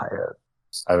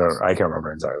 I can't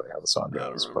remember entirely how the song I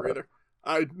don't goes. remember either.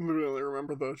 I literally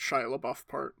remember the Shia LaBeouf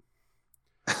part.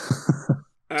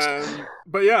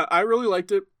 But yeah, I really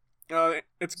liked it.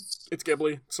 It's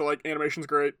Ghibli, so like animation's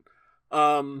great.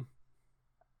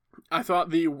 I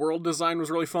thought the world design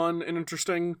was really fun and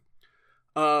interesting.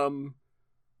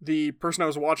 The person I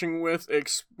was watching with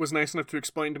was nice enough to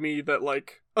explain to me that,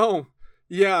 like, oh,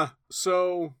 yeah,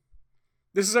 so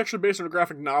this is actually based on a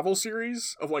graphic novel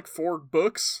series of, like, 4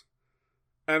 books,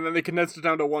 and then they condensed it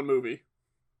down to 1 movie.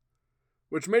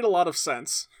 Which made a lot of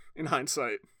sense, in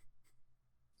hindsight.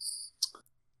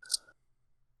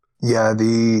 Yeah,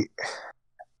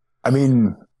 I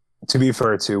mean, to be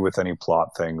fair too, with any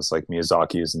plot things, like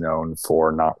Miyazaki is known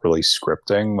for not really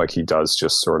scripting. Like he does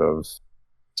just sort of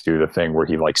do the thing where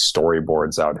he like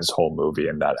storyboards out his whole movie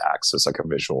and that acts as like a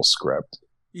visual script.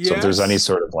 Yes. So if there's any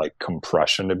sort of like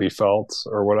compression to be felt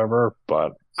or whatever,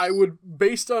 but I would,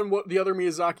 based on what the other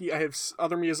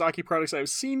Miyazaki products I've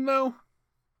seen though,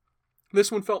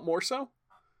 this one felt more so.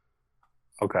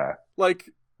 okay. Like,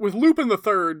 with Lupin the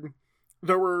Third,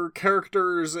 there were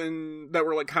characters that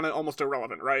were, like, kind of almost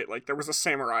irrelevant, right? Like, there was a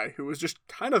samurai who was just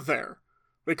kind of there.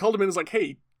 They called him in as like,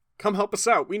 hey, come help us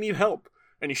out. We need help.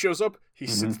 And he shows up. He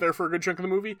sits there for a good chunk of the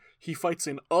movie. He fights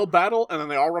in a battle, and then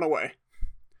they all run away.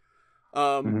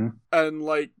 And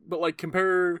like, but like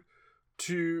compare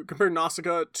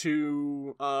Nausicaa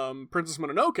to Princess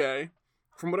Mononoke.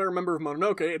 From what I remember of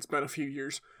Mononoke, it's been a few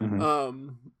years.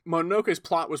 Mononoke's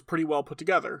plot was pretty well put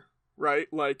together, right?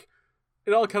 Like,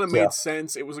 it all kind of made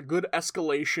sense. It was a good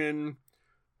escalation.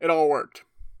 It all worked.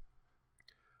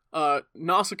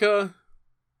 Nausicaa,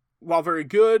 while very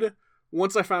good,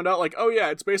 once I found out, like, oh yeah,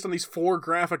 it's based on these 4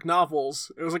 graphic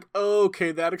novels, it was like, oh,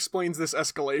 okay, that explains this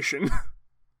escalation.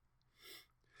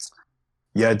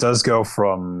 Yeah, it does go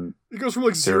from... It goes from,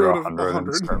 like, 0 to 100.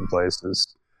 In certain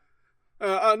places.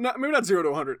 Maybe not 0 to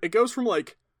 100. It goes from,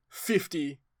 like,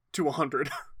 50 to 100.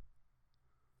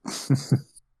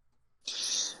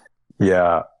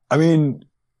 Yeah. I mean,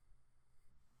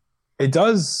 it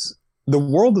does... The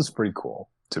world is pretty cool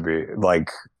to be,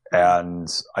 like... And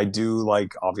I do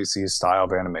like, obviously, his style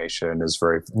of animation is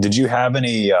very... Did you have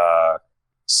any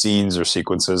scenes or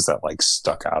sequences that, like,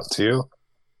 stuck out to you?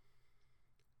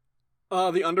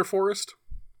 The Underforest.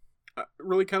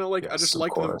 Really kind of like... Yes, I just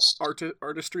like the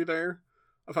artistry there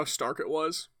of how stark it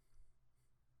was.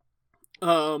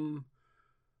 Really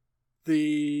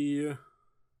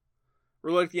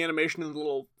like the animation of the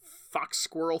little fox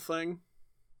squirrel thing.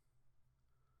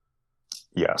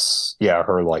 Yes. Yeah,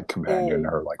 her, like, companion,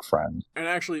 her, like, friend. And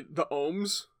actually, the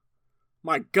Ohms.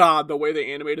 My god, the way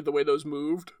they animated, the way those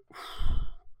moved.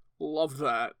 Love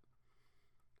that.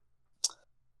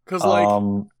 Because, like,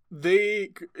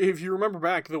 if you remember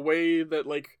back, the way that,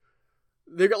 like,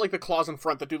 they've got, like, the claws in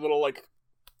front that do little, like,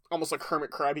 almost like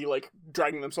hermit crabby, like,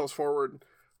 dragging themselves forward.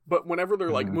 But whenever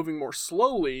they're, like, moving more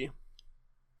slowly,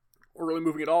 or really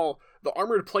moving at all, the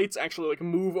armored plates actually, like,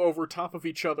 move over top of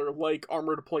each other like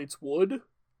armored plates would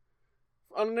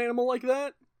on an animal like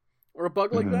that, or a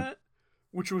bug like that,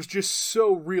 which was just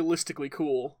so realistically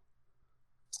cool.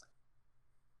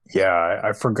 Yeah,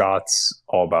 I forgot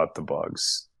all about the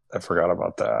bugs. I forgot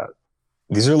about that.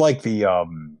 These are like the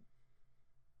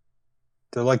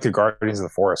they're like the Guardians of the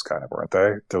Forest kind of, aren't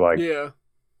they? They're like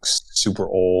super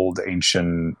old,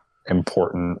 ancient,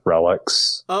 important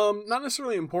relics. Not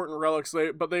necessarily important relics,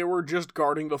 but they were just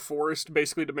guarding the forest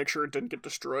basically to make sure it didn't get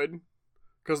destroyed,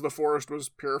 because the forest was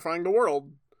purifying the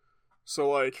world. So,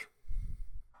 like,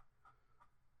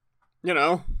 you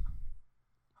know,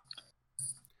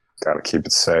 gotta keep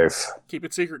it safe. Keep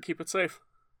it secret. Keep it safe.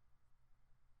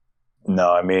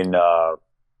 No, I mean, I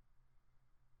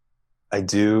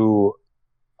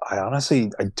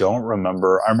honestly don't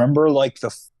remember. I remember like the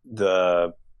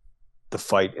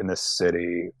fight in the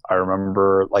city. I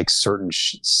remember like certain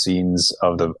scenes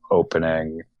of the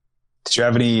opening. Did you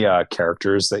have any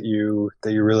characters that you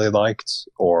really liked,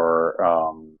 or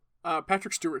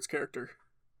Patrick Stewart's character,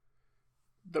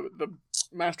 the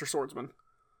master swordsman?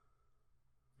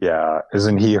 Yeah,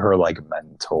 isn't he her like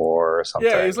mentor or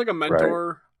something? Yeah, he's like a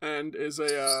mentor, right? And is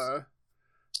a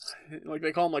like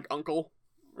they call him like uncle,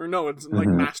 or no, it's like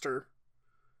master,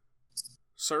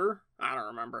 sir. I don't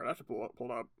remember. I have to pull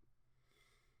it up.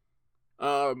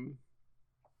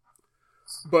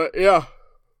 But yeah,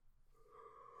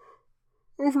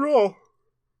 overall,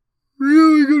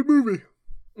 really good movie.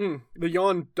 The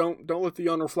yawn, don't let the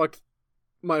yawn reflect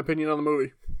my opinion on the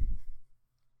movie.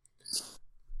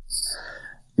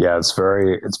 Yeah, it's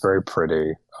very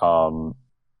pretty.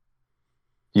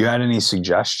 You had any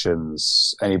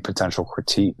suggestions, any potential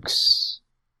critiques?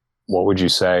 What would you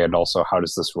say? And also, how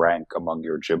does this rank among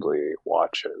your Ghibli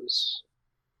watches?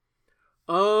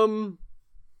 I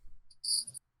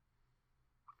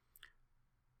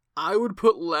would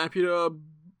put Laputa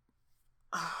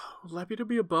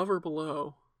be above or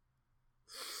below?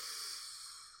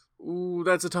 Ooh,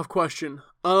 that's a tough question.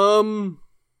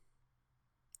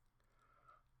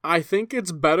 I think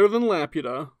it's better than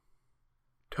Laputa.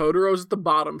 Totoro's at the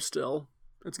bottom still.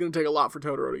 It's going to take a lot for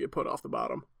Totoro to get put off the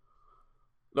bottom.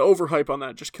 The overhype on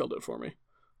that just killed it for me.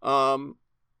 So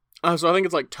I think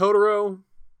it's like Totoro,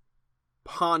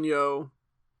 Ponyo,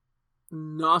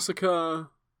 Nausicaa...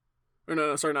 Or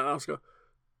no, sorry, not Nausicaa.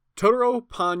 Totoro,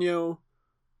 Ponyo,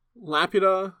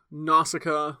 Laputa,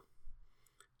 Nausicaa,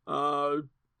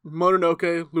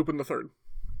 Mononoke, Lupin the Third.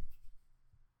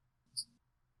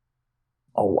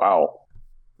 Oh, wow.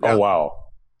 Yeah. Oh, wow.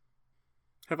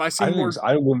 Have I seen more?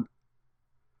 I wouldn't.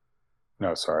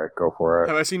 No, sorry. Go for it.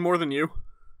 Have I seen more than you?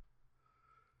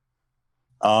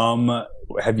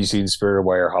 Have you seen Spirited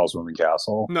Away or Howl's Moving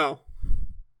Castle? No.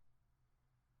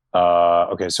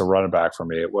 Okay, so run it back for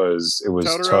me. It was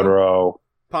Totoro,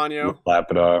 Ponyo,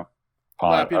 Laputa,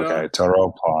 okay,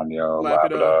 Totoro, Ponyo,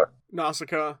 Laputa,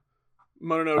 Nausicaa,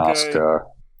 Mononoke.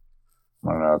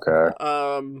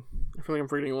 I feel like I'm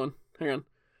forgetting one. Hang on.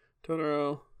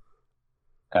 Totoro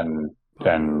and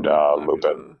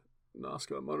Lupin.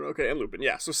 Nausicaa, Mononoke, and Lupin.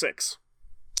 Yeah, so 6.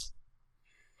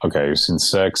 Okay, you've seen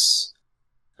 6.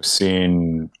 I've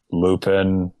seen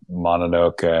Lupin,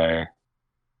 Mononoke,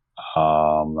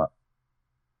 oh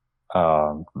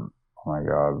my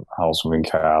god, Howl's Moving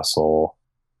Castle,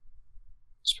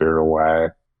 Spirit Away,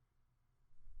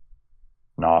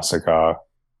 Nausicaa.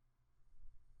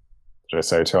 Did I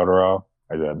say Totoro?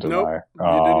 I did, didn't Nope, I?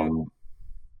 you didn't.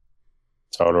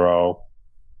 Totoro.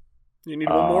 You need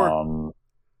one more.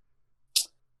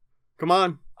 Come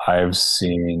on. I've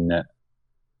seen.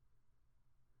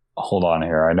 Hold on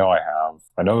here. I know I have.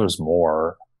 I know there's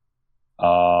more.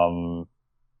 Oh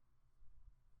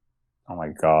my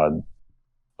god.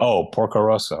 Oh, Porco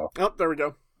Rosso. Oh, there we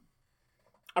go.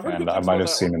 I've heard And good I things might about have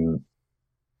that seen one. him.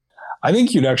 I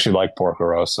think you'd actually like Porco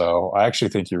Rosso. I actually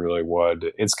think you really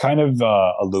would. It's kind of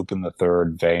a Lupin the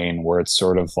Third vein where it's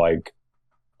sort of like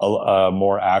a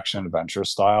more action adventure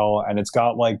style, and it's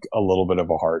got like a little bit of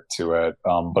a heart to it,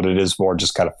 but it is more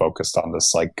just kind of focused on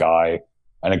this like guy,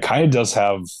 and it kind of does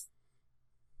have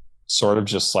sort of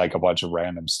just like a bunch of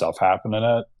random stuff happen in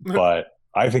it. But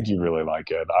I think you really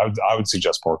like it. I would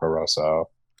suggest Porco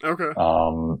Rosso. Okay.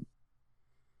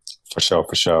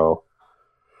 For sure.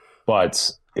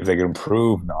 But if they could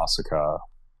improve Nausicaa,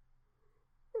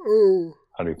 Oh.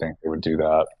 how do you think they would do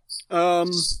that?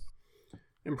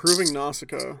 Improving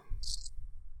Nausicaa.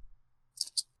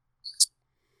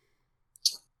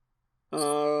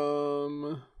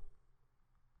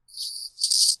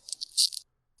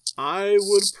 I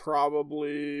would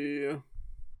probably...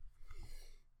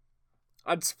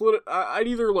 I'd split it. I'd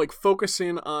either like focus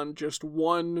in on just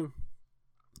one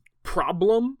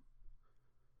problem.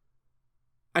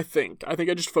 I think I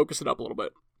just focus it up a little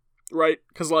bit, right?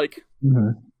 Because like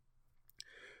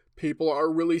people are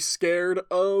really scared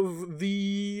of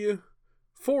the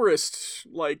forest,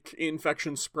 like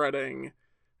infection spreading,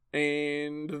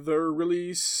 and they're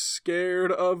really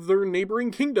scared of their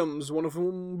neighboring kingdoms, one of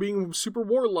them being super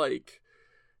warlike,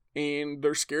 and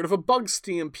they're scared of a bug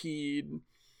stampede.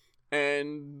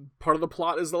 And part of the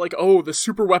plot is that, like, oh, the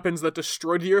super weapons that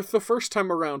destroyed the Earth the first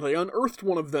time around, they unearthed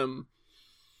one of them.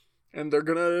 And they're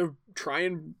gonna try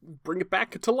and bring it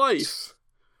back to life.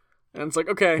 And it's like,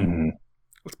 okay,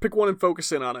 let's pick one and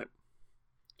focus in on it.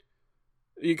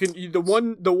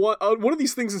 One of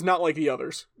these things is not like the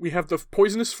others. We have the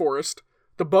poisonous forest,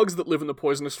 the bugs that live in the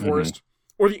poisonous forest,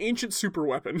 or the ancient super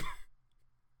weapon.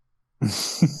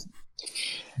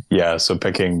 Yeah, so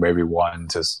picking maybe one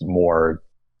to more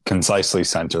concisely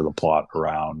center the plot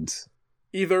around.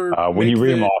 Either when you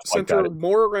read them off like center that,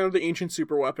 more around the ancient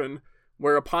super weapon,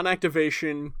 where upon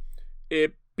activation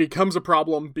it becomes a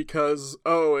problem because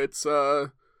it's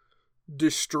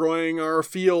destroying our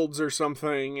fields or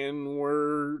something, and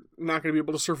we're not going to be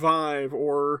able to survive,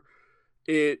 or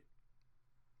it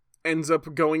ends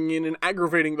up going in and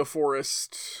aggravating the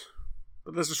forest.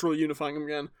 But that's just really unifying them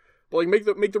again. But like make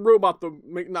the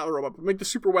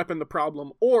super weapon the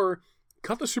problem, or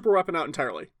cut the super weapon out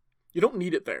entirely. You don't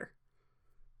need it there.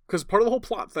 Because part of the whole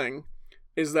plot thing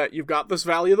is that you've got this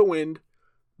Valley of the Wind,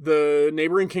 the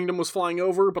neighboring kingdom was flying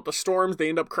over, but the storms, they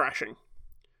end up crashing.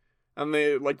 And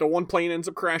the one plane ends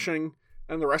up crashing,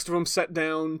 and the rest of them set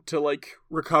down to, like,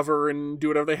 recover and do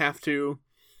whatever they have to.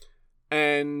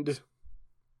 And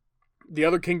the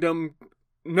other kingdom,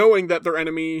 knowing that their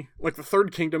enemy, like the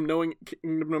third kingdom, knowing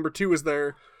kingdom number 2 is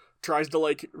there, tries to,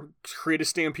 like, create a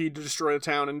stampede to destroy the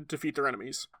town and defeat their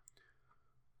enemies.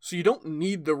 So you don't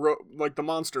need the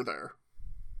monster there.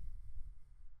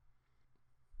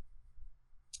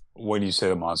 when you say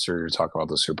the monster, you're talking about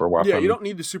the super weapon. Yeah, you don't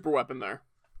need the super weapon there.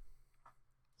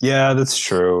 Yeah, that's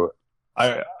true.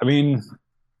 I mean,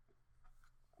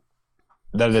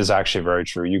 that is actually very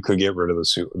true. You could get rid of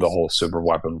the whole super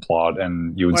weapon plot,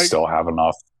 and you would still have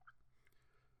enough.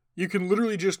 You can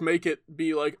literally just make it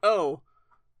be like, oh,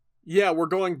 yeah, we're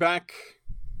going back.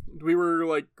 We were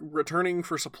like returning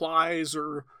for supplies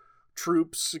or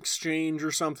troops exchange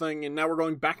or something, and now we're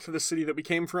going back to the city that we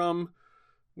came from,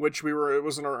 which it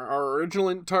wasn't our original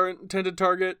intended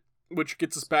target, which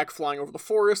gets us back flying over the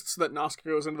forest, so that Nausicaa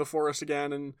goes into the forest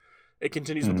again, and it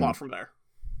continues the plot from there.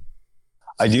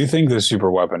 I do think the super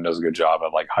weapon does a good job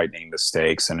at like heightening the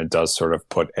stakes, and it does sort of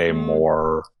put a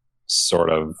more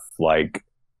sort of like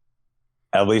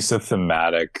at least a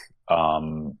thematic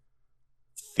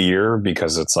fear,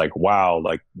 because it's like, wow,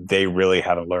 like they really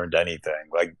haven't learned anything.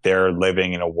 Like they're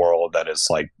living in a world that is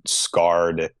like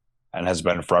scarred and has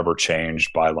been forever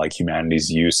changed by like humanity's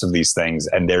use of these things,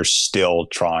 and they're still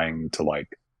trying to like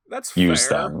use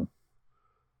them.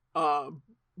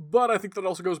 But I think that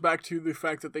also goes back to the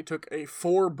fact that they took a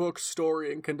 4-book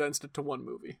story and condensed it to 1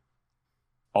 movie.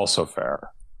 Also fair.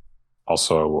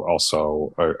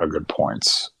 Also a good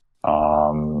point.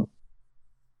 Um,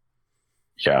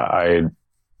 yeah,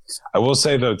 I will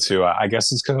say though too. I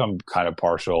guess it's because I'm kind of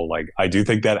partial. Like I do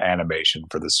think that animation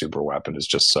for the super weapon is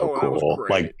just so Oh, that was cool.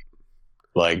 great.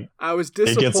 Like I was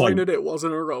it gets like disappointed it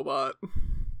wasn't a robot.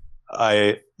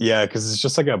 yeah, because it's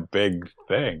just like a big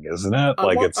thing, isn't it?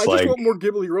 Like I it's just like want more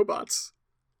Ghibli robots.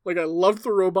 Like I loved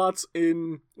the robots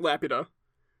in Laputa.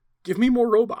 Give me more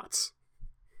robots.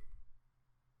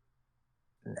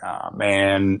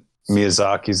 man,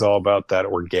 Miyazaki's all about that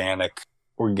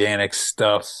organic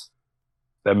stuff.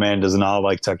 That man does not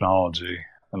like technology,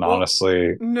 and Well,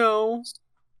 honestly, no,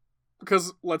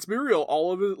 because let's be real,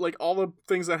 all of it, like all the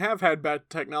things that have had bad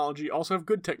technology also have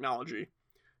good technology.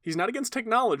 He's not against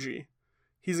technology.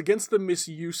 He's against the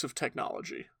misuse of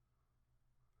technology.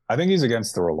 I think he's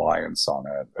against the reliance on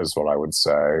it. Is what I would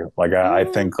say. Like I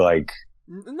think like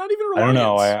Not even I don't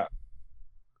know. reliance.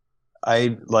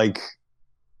 I like.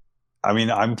 I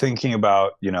mean, I'm thinking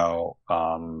about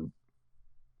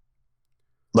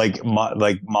like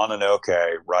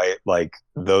Mononoke, right? Like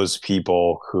those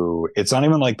people who it's not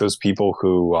even like those people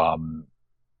who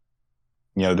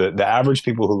the average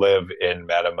people who live in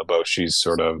Madame Maboshi's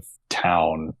sort of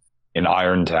town in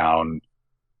Irontown,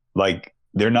 like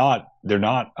they're not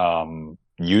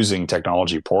using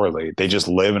technology poorly. They just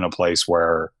live in a place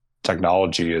where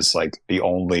technology is like the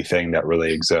only thing that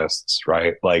really exists,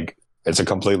 right? Like it's a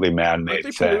completely Aren't man-made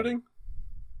they thing. polluting?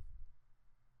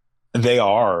 They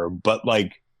are, but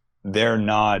like they're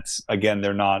not, again,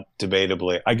 they're not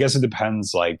debatably. I guess it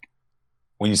depends like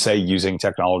when you say using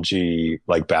technology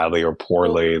like badly or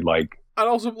Well, poorly, like I'd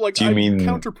also like do you I'd mean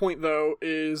counterpoint though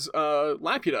is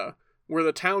Laputa, where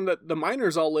the town that the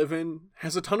miners all live in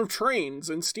has a ton of trains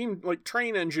and steam like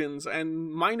train engines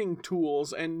and mining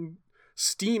tools and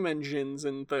steam engines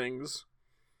and things.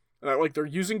 Like they're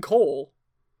using coal.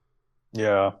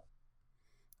 yeah.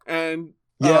 And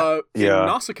Yeah. in Yeah.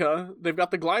 Nausicaa, they've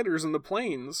got the gliders and the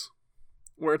planes,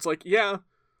 where it's like, yeah,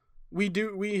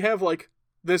 we have like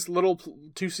this little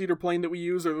two-seater plane that we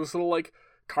use, or this little like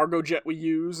cargo jet we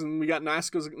use, and we got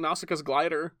Nausicaa's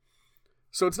glider.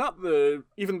 So it's not the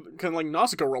even kind of like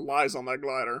Nausicaa relies on that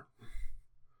glider.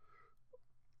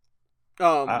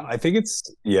 I think it's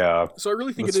yeah, So I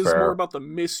really think it that's is more fair. about the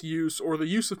misuse or the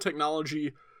use of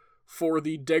technology for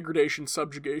the degradation,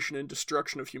 subjugation, and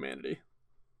destruction of humanity.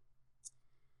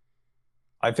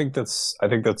 I think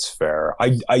that's fair.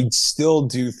 I still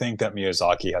do think that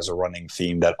Miyazaki has a running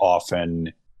theme that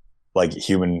often like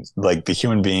the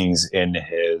human beings in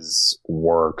his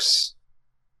works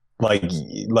like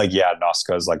yeah,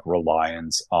 Nazca is like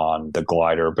reliant on the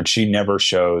glider, but she never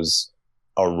shows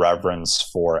a reverence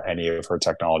for any of her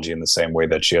technology in the same way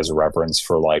that she has a reverence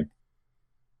for like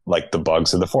the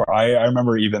bugs in the forest. I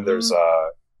remember even there's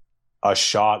Mm, a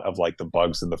shot of like the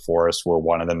bugs in the forest where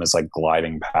one of them is like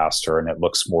gliding past her and it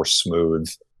looks more smooth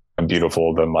and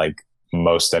beautiful than like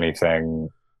most anything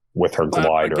with her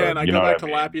glider. Again, I You go know back what to I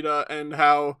mean? Laputa and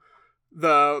how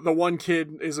the one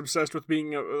kid is obsessed with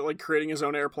being like creating his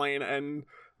own airplane, and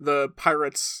the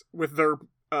pirates with their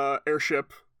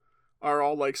airship are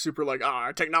all like super like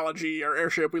our technology, our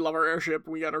airship, we love our airship,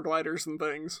 we got our gliders and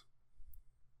things.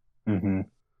 Mm-hmm.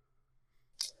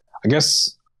 I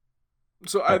guess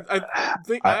So I, I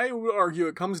think I I would argue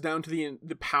it comes down to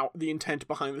the intent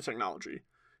behind the technology.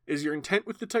 Is your intent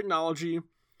with the technology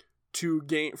to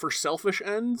gain for selfish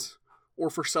ends or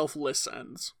for selfless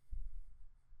ends?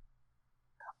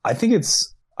 I think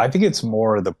it's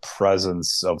more the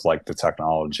presence of like the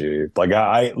technology. Like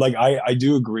I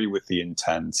do agree with the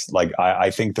intent. Like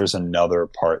I think there's another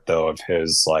part though of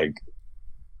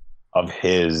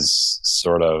his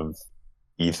sort of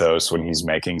ethos when he's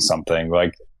making something.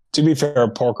 Like to be fair,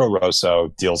 Porco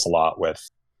Rosso deals a lot with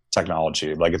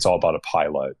technology. Like it's all about a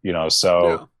pilot,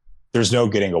 so Yeah. there's no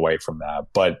getting away from that.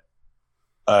 But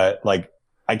like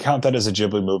I count that as a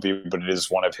Ghibli movie, but it is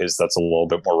one of his that's a little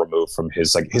bit more removed from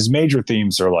his like his major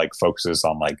themes are like focuses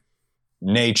on like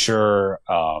nature,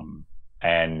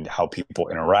 and how people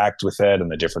interact with it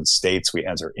and the different states we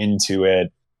enter into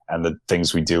it and the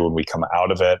things we do when we come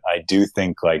out of it. I do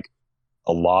think like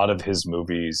a lot of his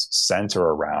movies center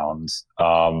around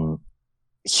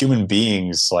human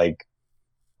beings like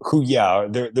who yeah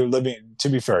they're living, to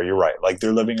be fair, you're right, like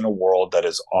they're living in a world that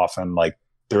is often like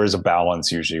there is a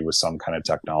balance usually with some kind of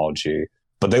technology,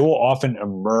 but they will often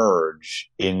emerge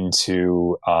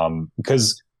into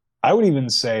because I would even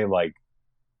say like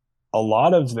a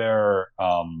lot of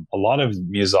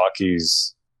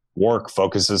Miyazaki's work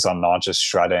focuses on not just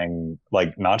shredding,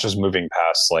 like not just moving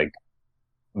past like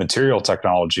material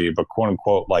technology, but quote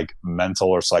unquote like mental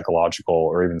or psychological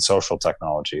or even social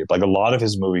technology. Like a lot of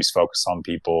his movies focus on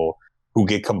people who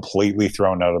get completely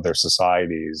thrown out of their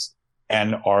societies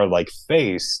and are like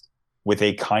faced with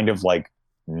a kind of like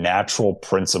natural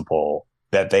principle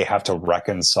that they have to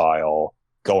reconcile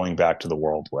going back to the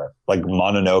world with. Like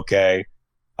Mononoke,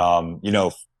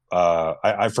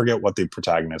 I forget what the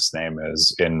protagonist's name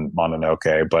is in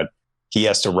Mononoke, but he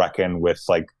has to reckon with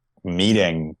like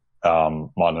meeting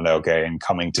Mononoke and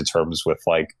coming to terms with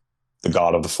like the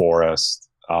god of the forest.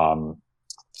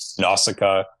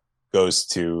 Nausicaa goes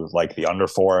to like the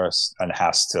underforest and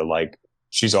has to like,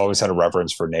 she's always had a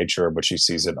reverence for nature, but she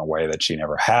sees it in a way that she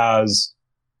never has.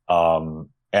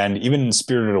 And even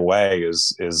Spirited Away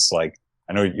is like,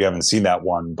 I know you haven't seen that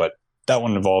one, but that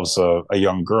one involves a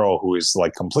young girl who is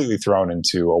like completely thrown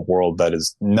into a world that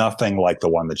is nothing like the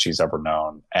one that she's ever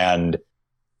known. And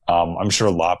I'm sure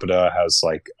Lapida has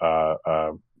like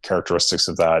characteristics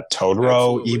of that.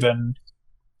 Totoro Absolutely. even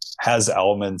has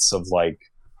elements of like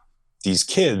these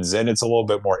kids, and it's a little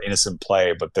bit more innocent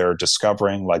play, but they're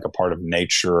discovering like a part of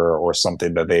nature or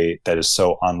something that is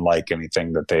so unlike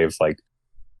anything that they've like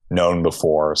known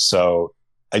before. So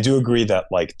I do agree that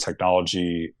like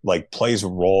technology like plays a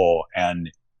role,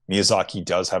 and Miyazaki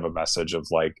does have a message of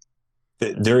like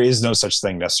there is no such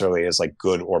thing necessarily as like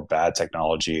good or bad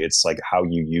technology. It's like how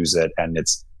you use it, and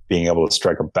it's being able to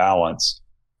strike a balance.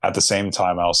 At the same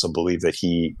time, I also believe that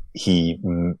he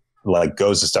like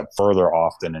goes a step further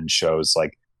often and shows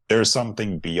like there's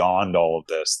something beyond all of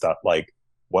this that like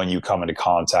when you come into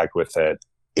contact with it,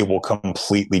 it will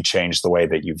completely change the way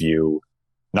that you view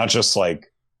not just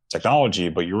like technology,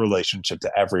 but your relationship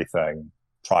to everything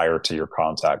prior to your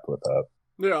contact with it.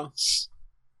 Yeah.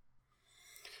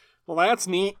 Well, that's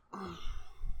neat.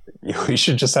 We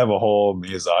should just have a whole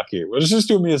Miyazaki. Let's just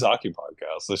do a Miyazaki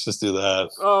podcast. Let's just do that.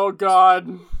 Oh,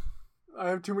 God. I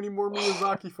have too many more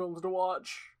Miyazaki films to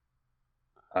watch.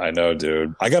 I know,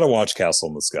 dude. I gotta watch Castle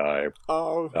in the Sky.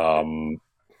 Oh.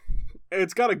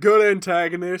 It's got a good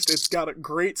antagonist. It's got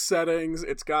great settings.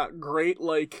 It's got great,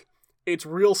 like, it's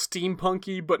real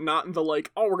steampunky, but not in the,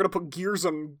 like, oh, we're gonna put gears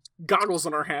and goggles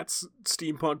on our hats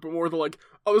steampunk, but more the, like,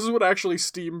 oh, this is what actually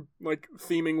steam, like,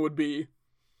 theming would be.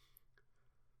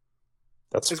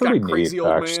 That's It's pretty got crazy neat,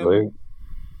 old actually. man.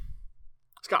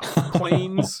 It's got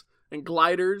planes and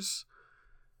gliders.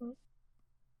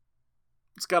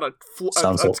 It's got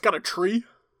it's got a tree.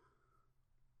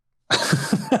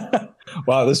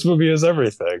 Wow, this movie is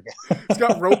everything. It's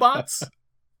got robots.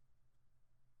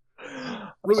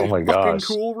 Really Oh my fucking gosh.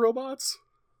 cool robots.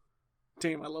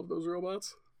 Damn, I love those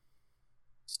robots.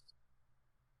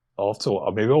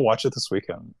 Maybe I'll watch it this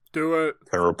weekend. Do it.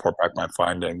 Kind of report back my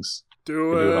findings.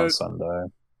 Do I'll do it on it. Sunday.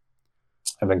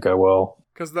 I think I will.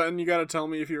 Because then you gotta tell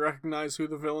me if you recognize who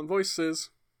the villain voice is.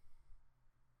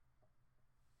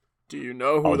 Do you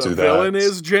know who I'll the do villain that.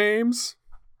 is, James?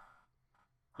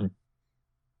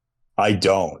 I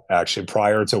don't actually.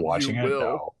 Prior to watching You it, will.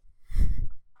 no.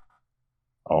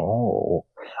 Oh,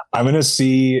 I'm gonna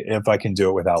see if I can do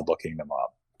it without looking them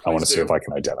up. I want to see if I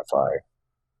can identify.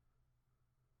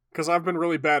 Because I've been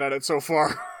really bad at it so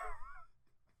far.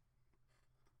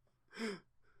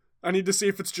 I need to see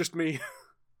if it's just me.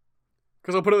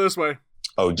 Because I'll put it this way.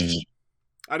 Oh, did you?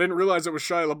 I didn't realize it was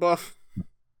Shia LaBeouf.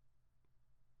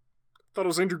 Thought it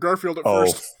was Andrew Garfield at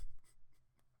first.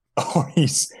 Oh,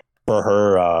 he's for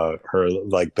her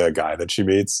like the guy that she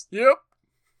meets. Yep.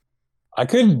 I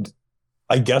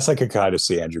guess I could kind of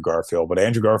see Andrew Garfield, but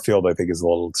Andrew Garfield I think is a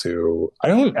little too. I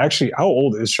don't actually. How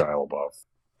old is Shia LaBeouf?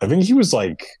 I think he was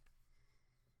like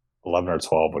 11 or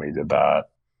 12 when he did that.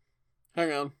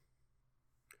 Hang on.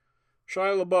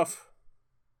 Shia LaBeouf.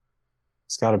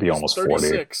 It's got to be almost 40.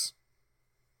 36.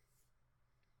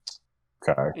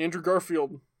 Okay, Andrew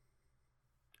Garfield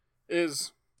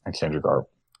is I can't Andrew Garfield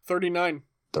 39.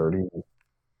 30.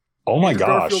 Oh my Andrew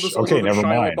gosh. Garfield is older Okay, than never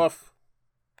Shia mind. LaBeouf.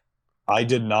 I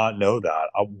did not know that.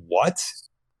 What?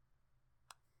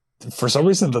 For some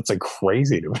reason, that's like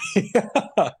crazy to me.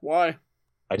 Why?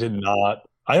 I did not.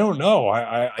 I don't know.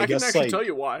 I I guess can actually like tell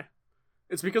you why.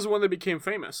 It's because of when they became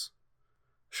famous.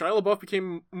 Shia LaBeouf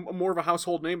became more of a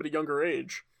household name at a younger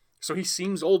age. So he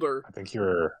seems older I think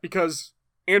you're. because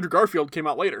Andrew Garfield came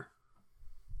out later.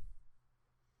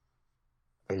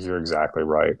 I think you're exactly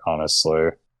right. Honestly.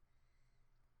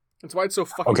 That's why it's so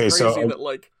fucking Okay, crazy so- that,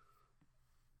 like,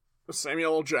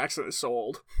 Samuel L. Jackson is so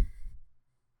old.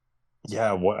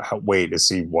 Yeah. Wait. Is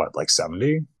he what? Like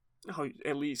 70? Oh,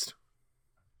 at least.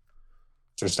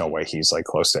 There's no way he's like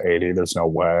close to 80. There's no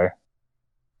way.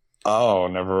 Oh,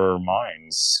 never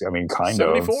mind. I mean, kind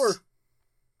 74. of.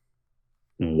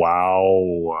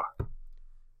 Wow.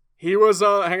 He was,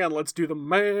 hang on, let's do the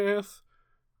math.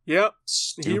 Yep.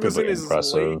 He was in his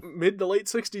mid to late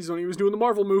 60s when he was doing the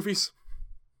Marvel movies.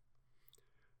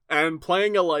 And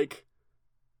playing a, like,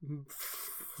 a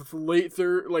mid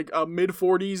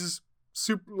 40s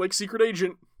secret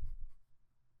agent.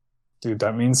 Dude,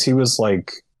 that means he was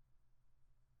like,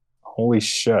 holy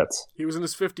shit. He was in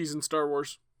his 50s in Star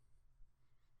Wars.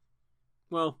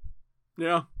 Well,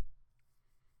 yeah.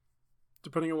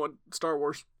 Depending on what Star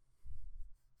Wars.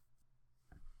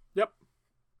 Yep.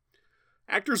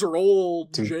 Actors are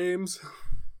old, dude, James.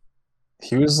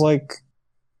 He was like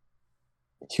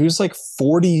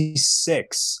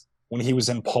 46 when he was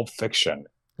in Pulp Fiction.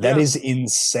 That is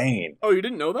insane. Oh, you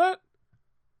didn't know that?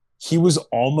 He was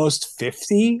almost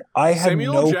 50? I had no clue.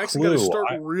 Samuel L. Jackson got to start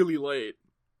really late.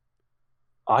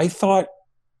 I thought,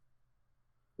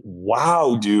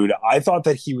 wow, dude. I thought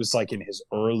that he was like in his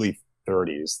early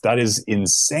 30s. That is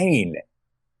insane.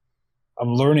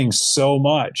 I'm learning so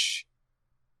much.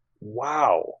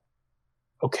 Wow.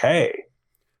 Okay.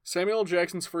 Samuel L.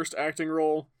 Jackson's first acting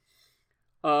role.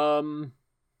 So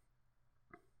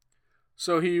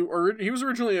he was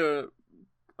originally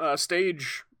a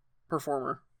stage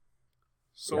performer.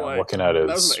 So yeah, I'm looking at his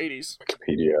that was in the 80s.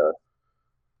 Wikipedia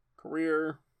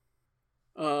career.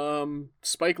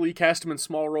 Spike Lee cast him in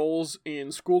small roles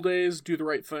in School Days, Do the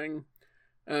Right Thing,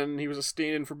 and he was a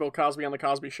stand-in for Bill Cosby on The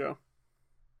Cosby Show.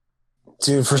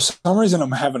 Dude, for some reason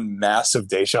I'm having massive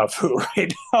deja vu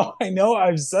right now. I know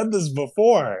I've said this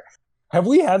before. Have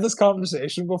we had this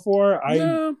conversation before?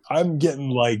 No. I'm getting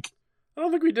like I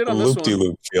don't think we did on this one.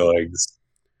 Loop-de-loop feelings.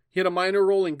 He had a minor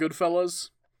role in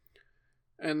Goodfellas.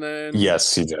 And then...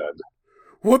 Yes, he did.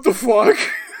 What the fuck?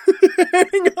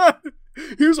 Hang on.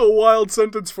 Here's a wild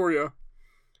sentence for you.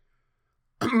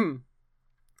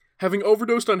 Having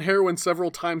overdosed on heroin several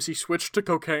times, he switched to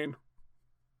cocaine.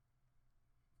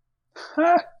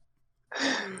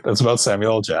 That's about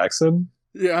Samuel L. Jackson?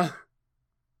 Yeah.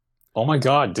 Oh my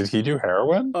god, did he do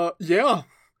heroin? Yeah.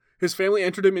 His family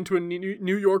entered him into a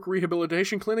New York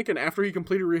rehabilitation clinic, and after he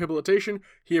completed rehabilitation,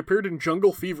 he appeared in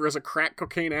Jungle Fever as a crack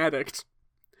cocaine addict.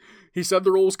 He said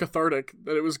the role was cathartic,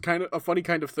 that it was kind of a funny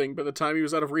kind of thing. By the time he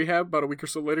was out of rehab, about a week or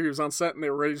so later, he was on set and they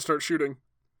were ready to start shooting.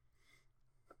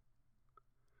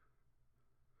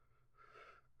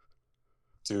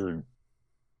 Dude.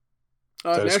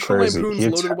 National Lampoon's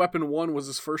Loaded Weapon 1 was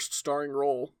his first starring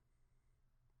role.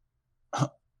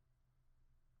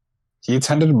 He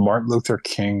attended Martin Luther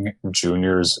King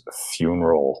Jr.'s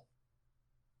funeral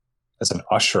as an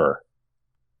usher.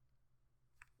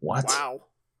 What? Wow.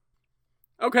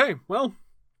 Okay, well,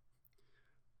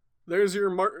 there's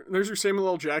your Samuel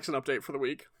L. Jackson update for the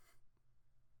week.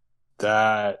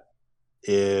 That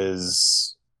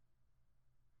is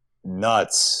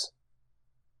nuts,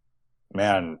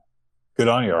 man. Good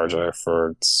on you, RJ,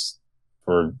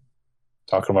 for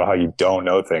talking about how you don't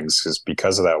know things,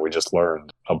 because of that we just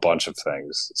learned a bunch of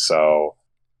things. So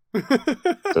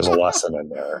there's a lesson in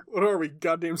there. What are we,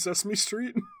 goddamn Sesame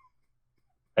Street?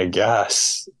 I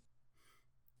guess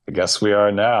we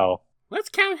are now. Let's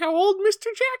count how old Mr.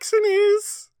 Jackson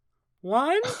is.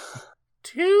 1,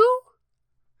 2.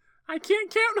 I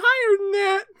can't count higher than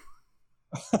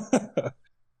that.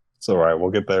 It's all right.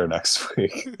 We'll get there next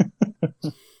week.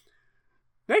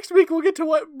 Next week we'll get to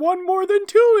what 1 more than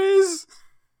 2 is.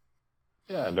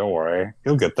 Yeah, don't worry.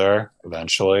 You'll get there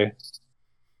eventually.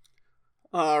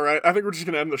 All right. I think we're just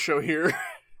going to end the show here.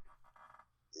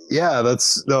 Yeah,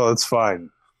 that's fine.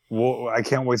 Well, I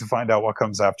can't wait to find out what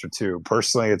comes after 2.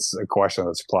 Personally, it's a question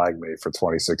that's plagued me for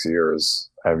 26 years.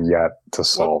 I have yet to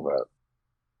solve it.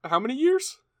 How many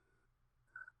years?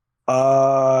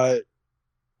 Well,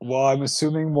 I'm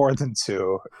assuming more than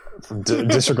 2.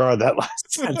 Disregard that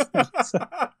last sentence.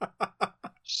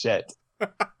 Shit.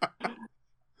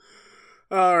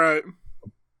 All right.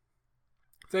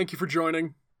 Thank you for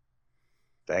joining.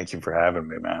 Thank you for having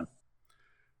me, man.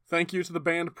 Thank you to the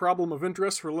band Problem of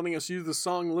Interest for letting us use the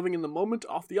song Living in the Moment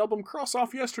off the album Cross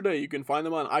Off Yesterday. You can find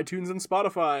them on iTunes and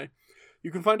Spotify.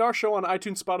 You can find our show on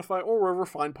iTunes, Spotify, or wherever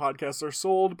fine podcasts are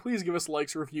sold. Please give us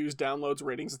likes, reviews, downloads,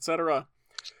 ratings, etc.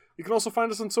 You can also find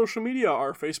us on social media.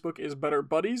 Our Facebook is Better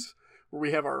Buddies, where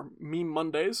we have our Meme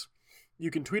Mondays.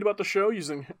 You can tweet about the show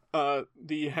using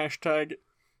the hashtag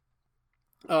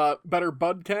Better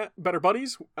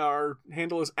Buddies. Our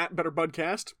handle is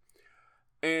 @BetterBudcast.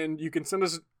 And you can send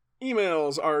us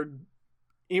emails. Our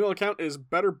email account is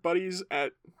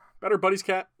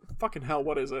betterbuddies@betterbuddiescat. Fucking hell,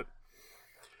 what is it?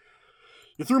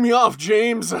 You threw me off,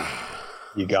 James.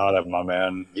 You got it, my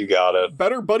man. You got it.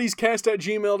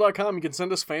 BetterBuddiesCast@gmail.com. You can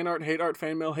send us fan art, hate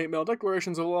mail,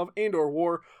 declarations of love and or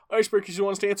war, icebreakers you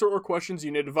want us to answer, or questions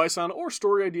you need advice on, or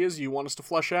story ideas you want us to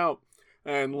flesh out.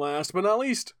 And last but not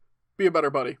least, be a better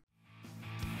buddy.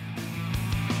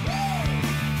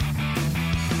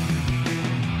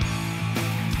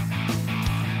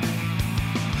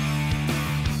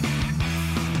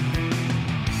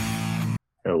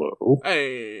 Hello.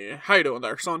 Hey, how you doing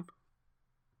there, son?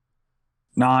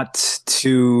 Not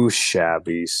too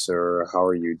shabby, sir. How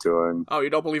are you doing? Oh, you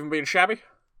don't believe in being shabby?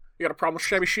 You got a problem with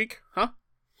shabby chic, huh?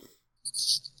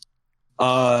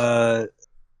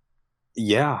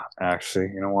 Yeah,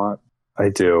 actually, you know what? I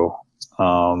do.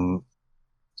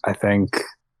 I think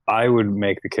I would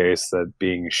make the case that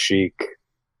being chic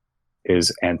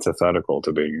is antithetical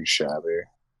to being shabby.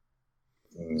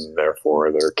 Therefore,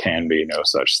 there can be no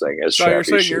such thing as So shabby you're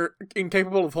saying chic. you're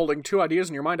incapable of holding two ideas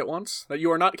in your mind at once? That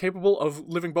you are not capable of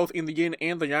living both in the yin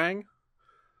and the yang?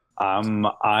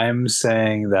 I'm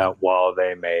saying that while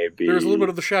they may be, There's a little bit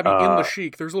of the shabby in the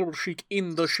chic. There's a little bit of chic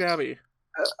in the shabby.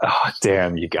 Oh,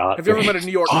 damn, you got Have you ever me. met a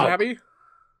New York Fuck. shabby?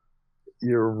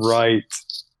 You're right.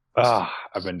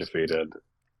 I've been defeated.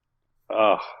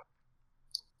 Damn,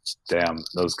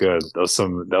 that was good. That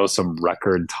was some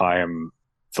record time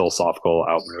philosophical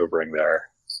outmaneuvering there,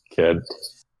 kid.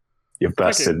 You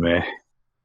bested me.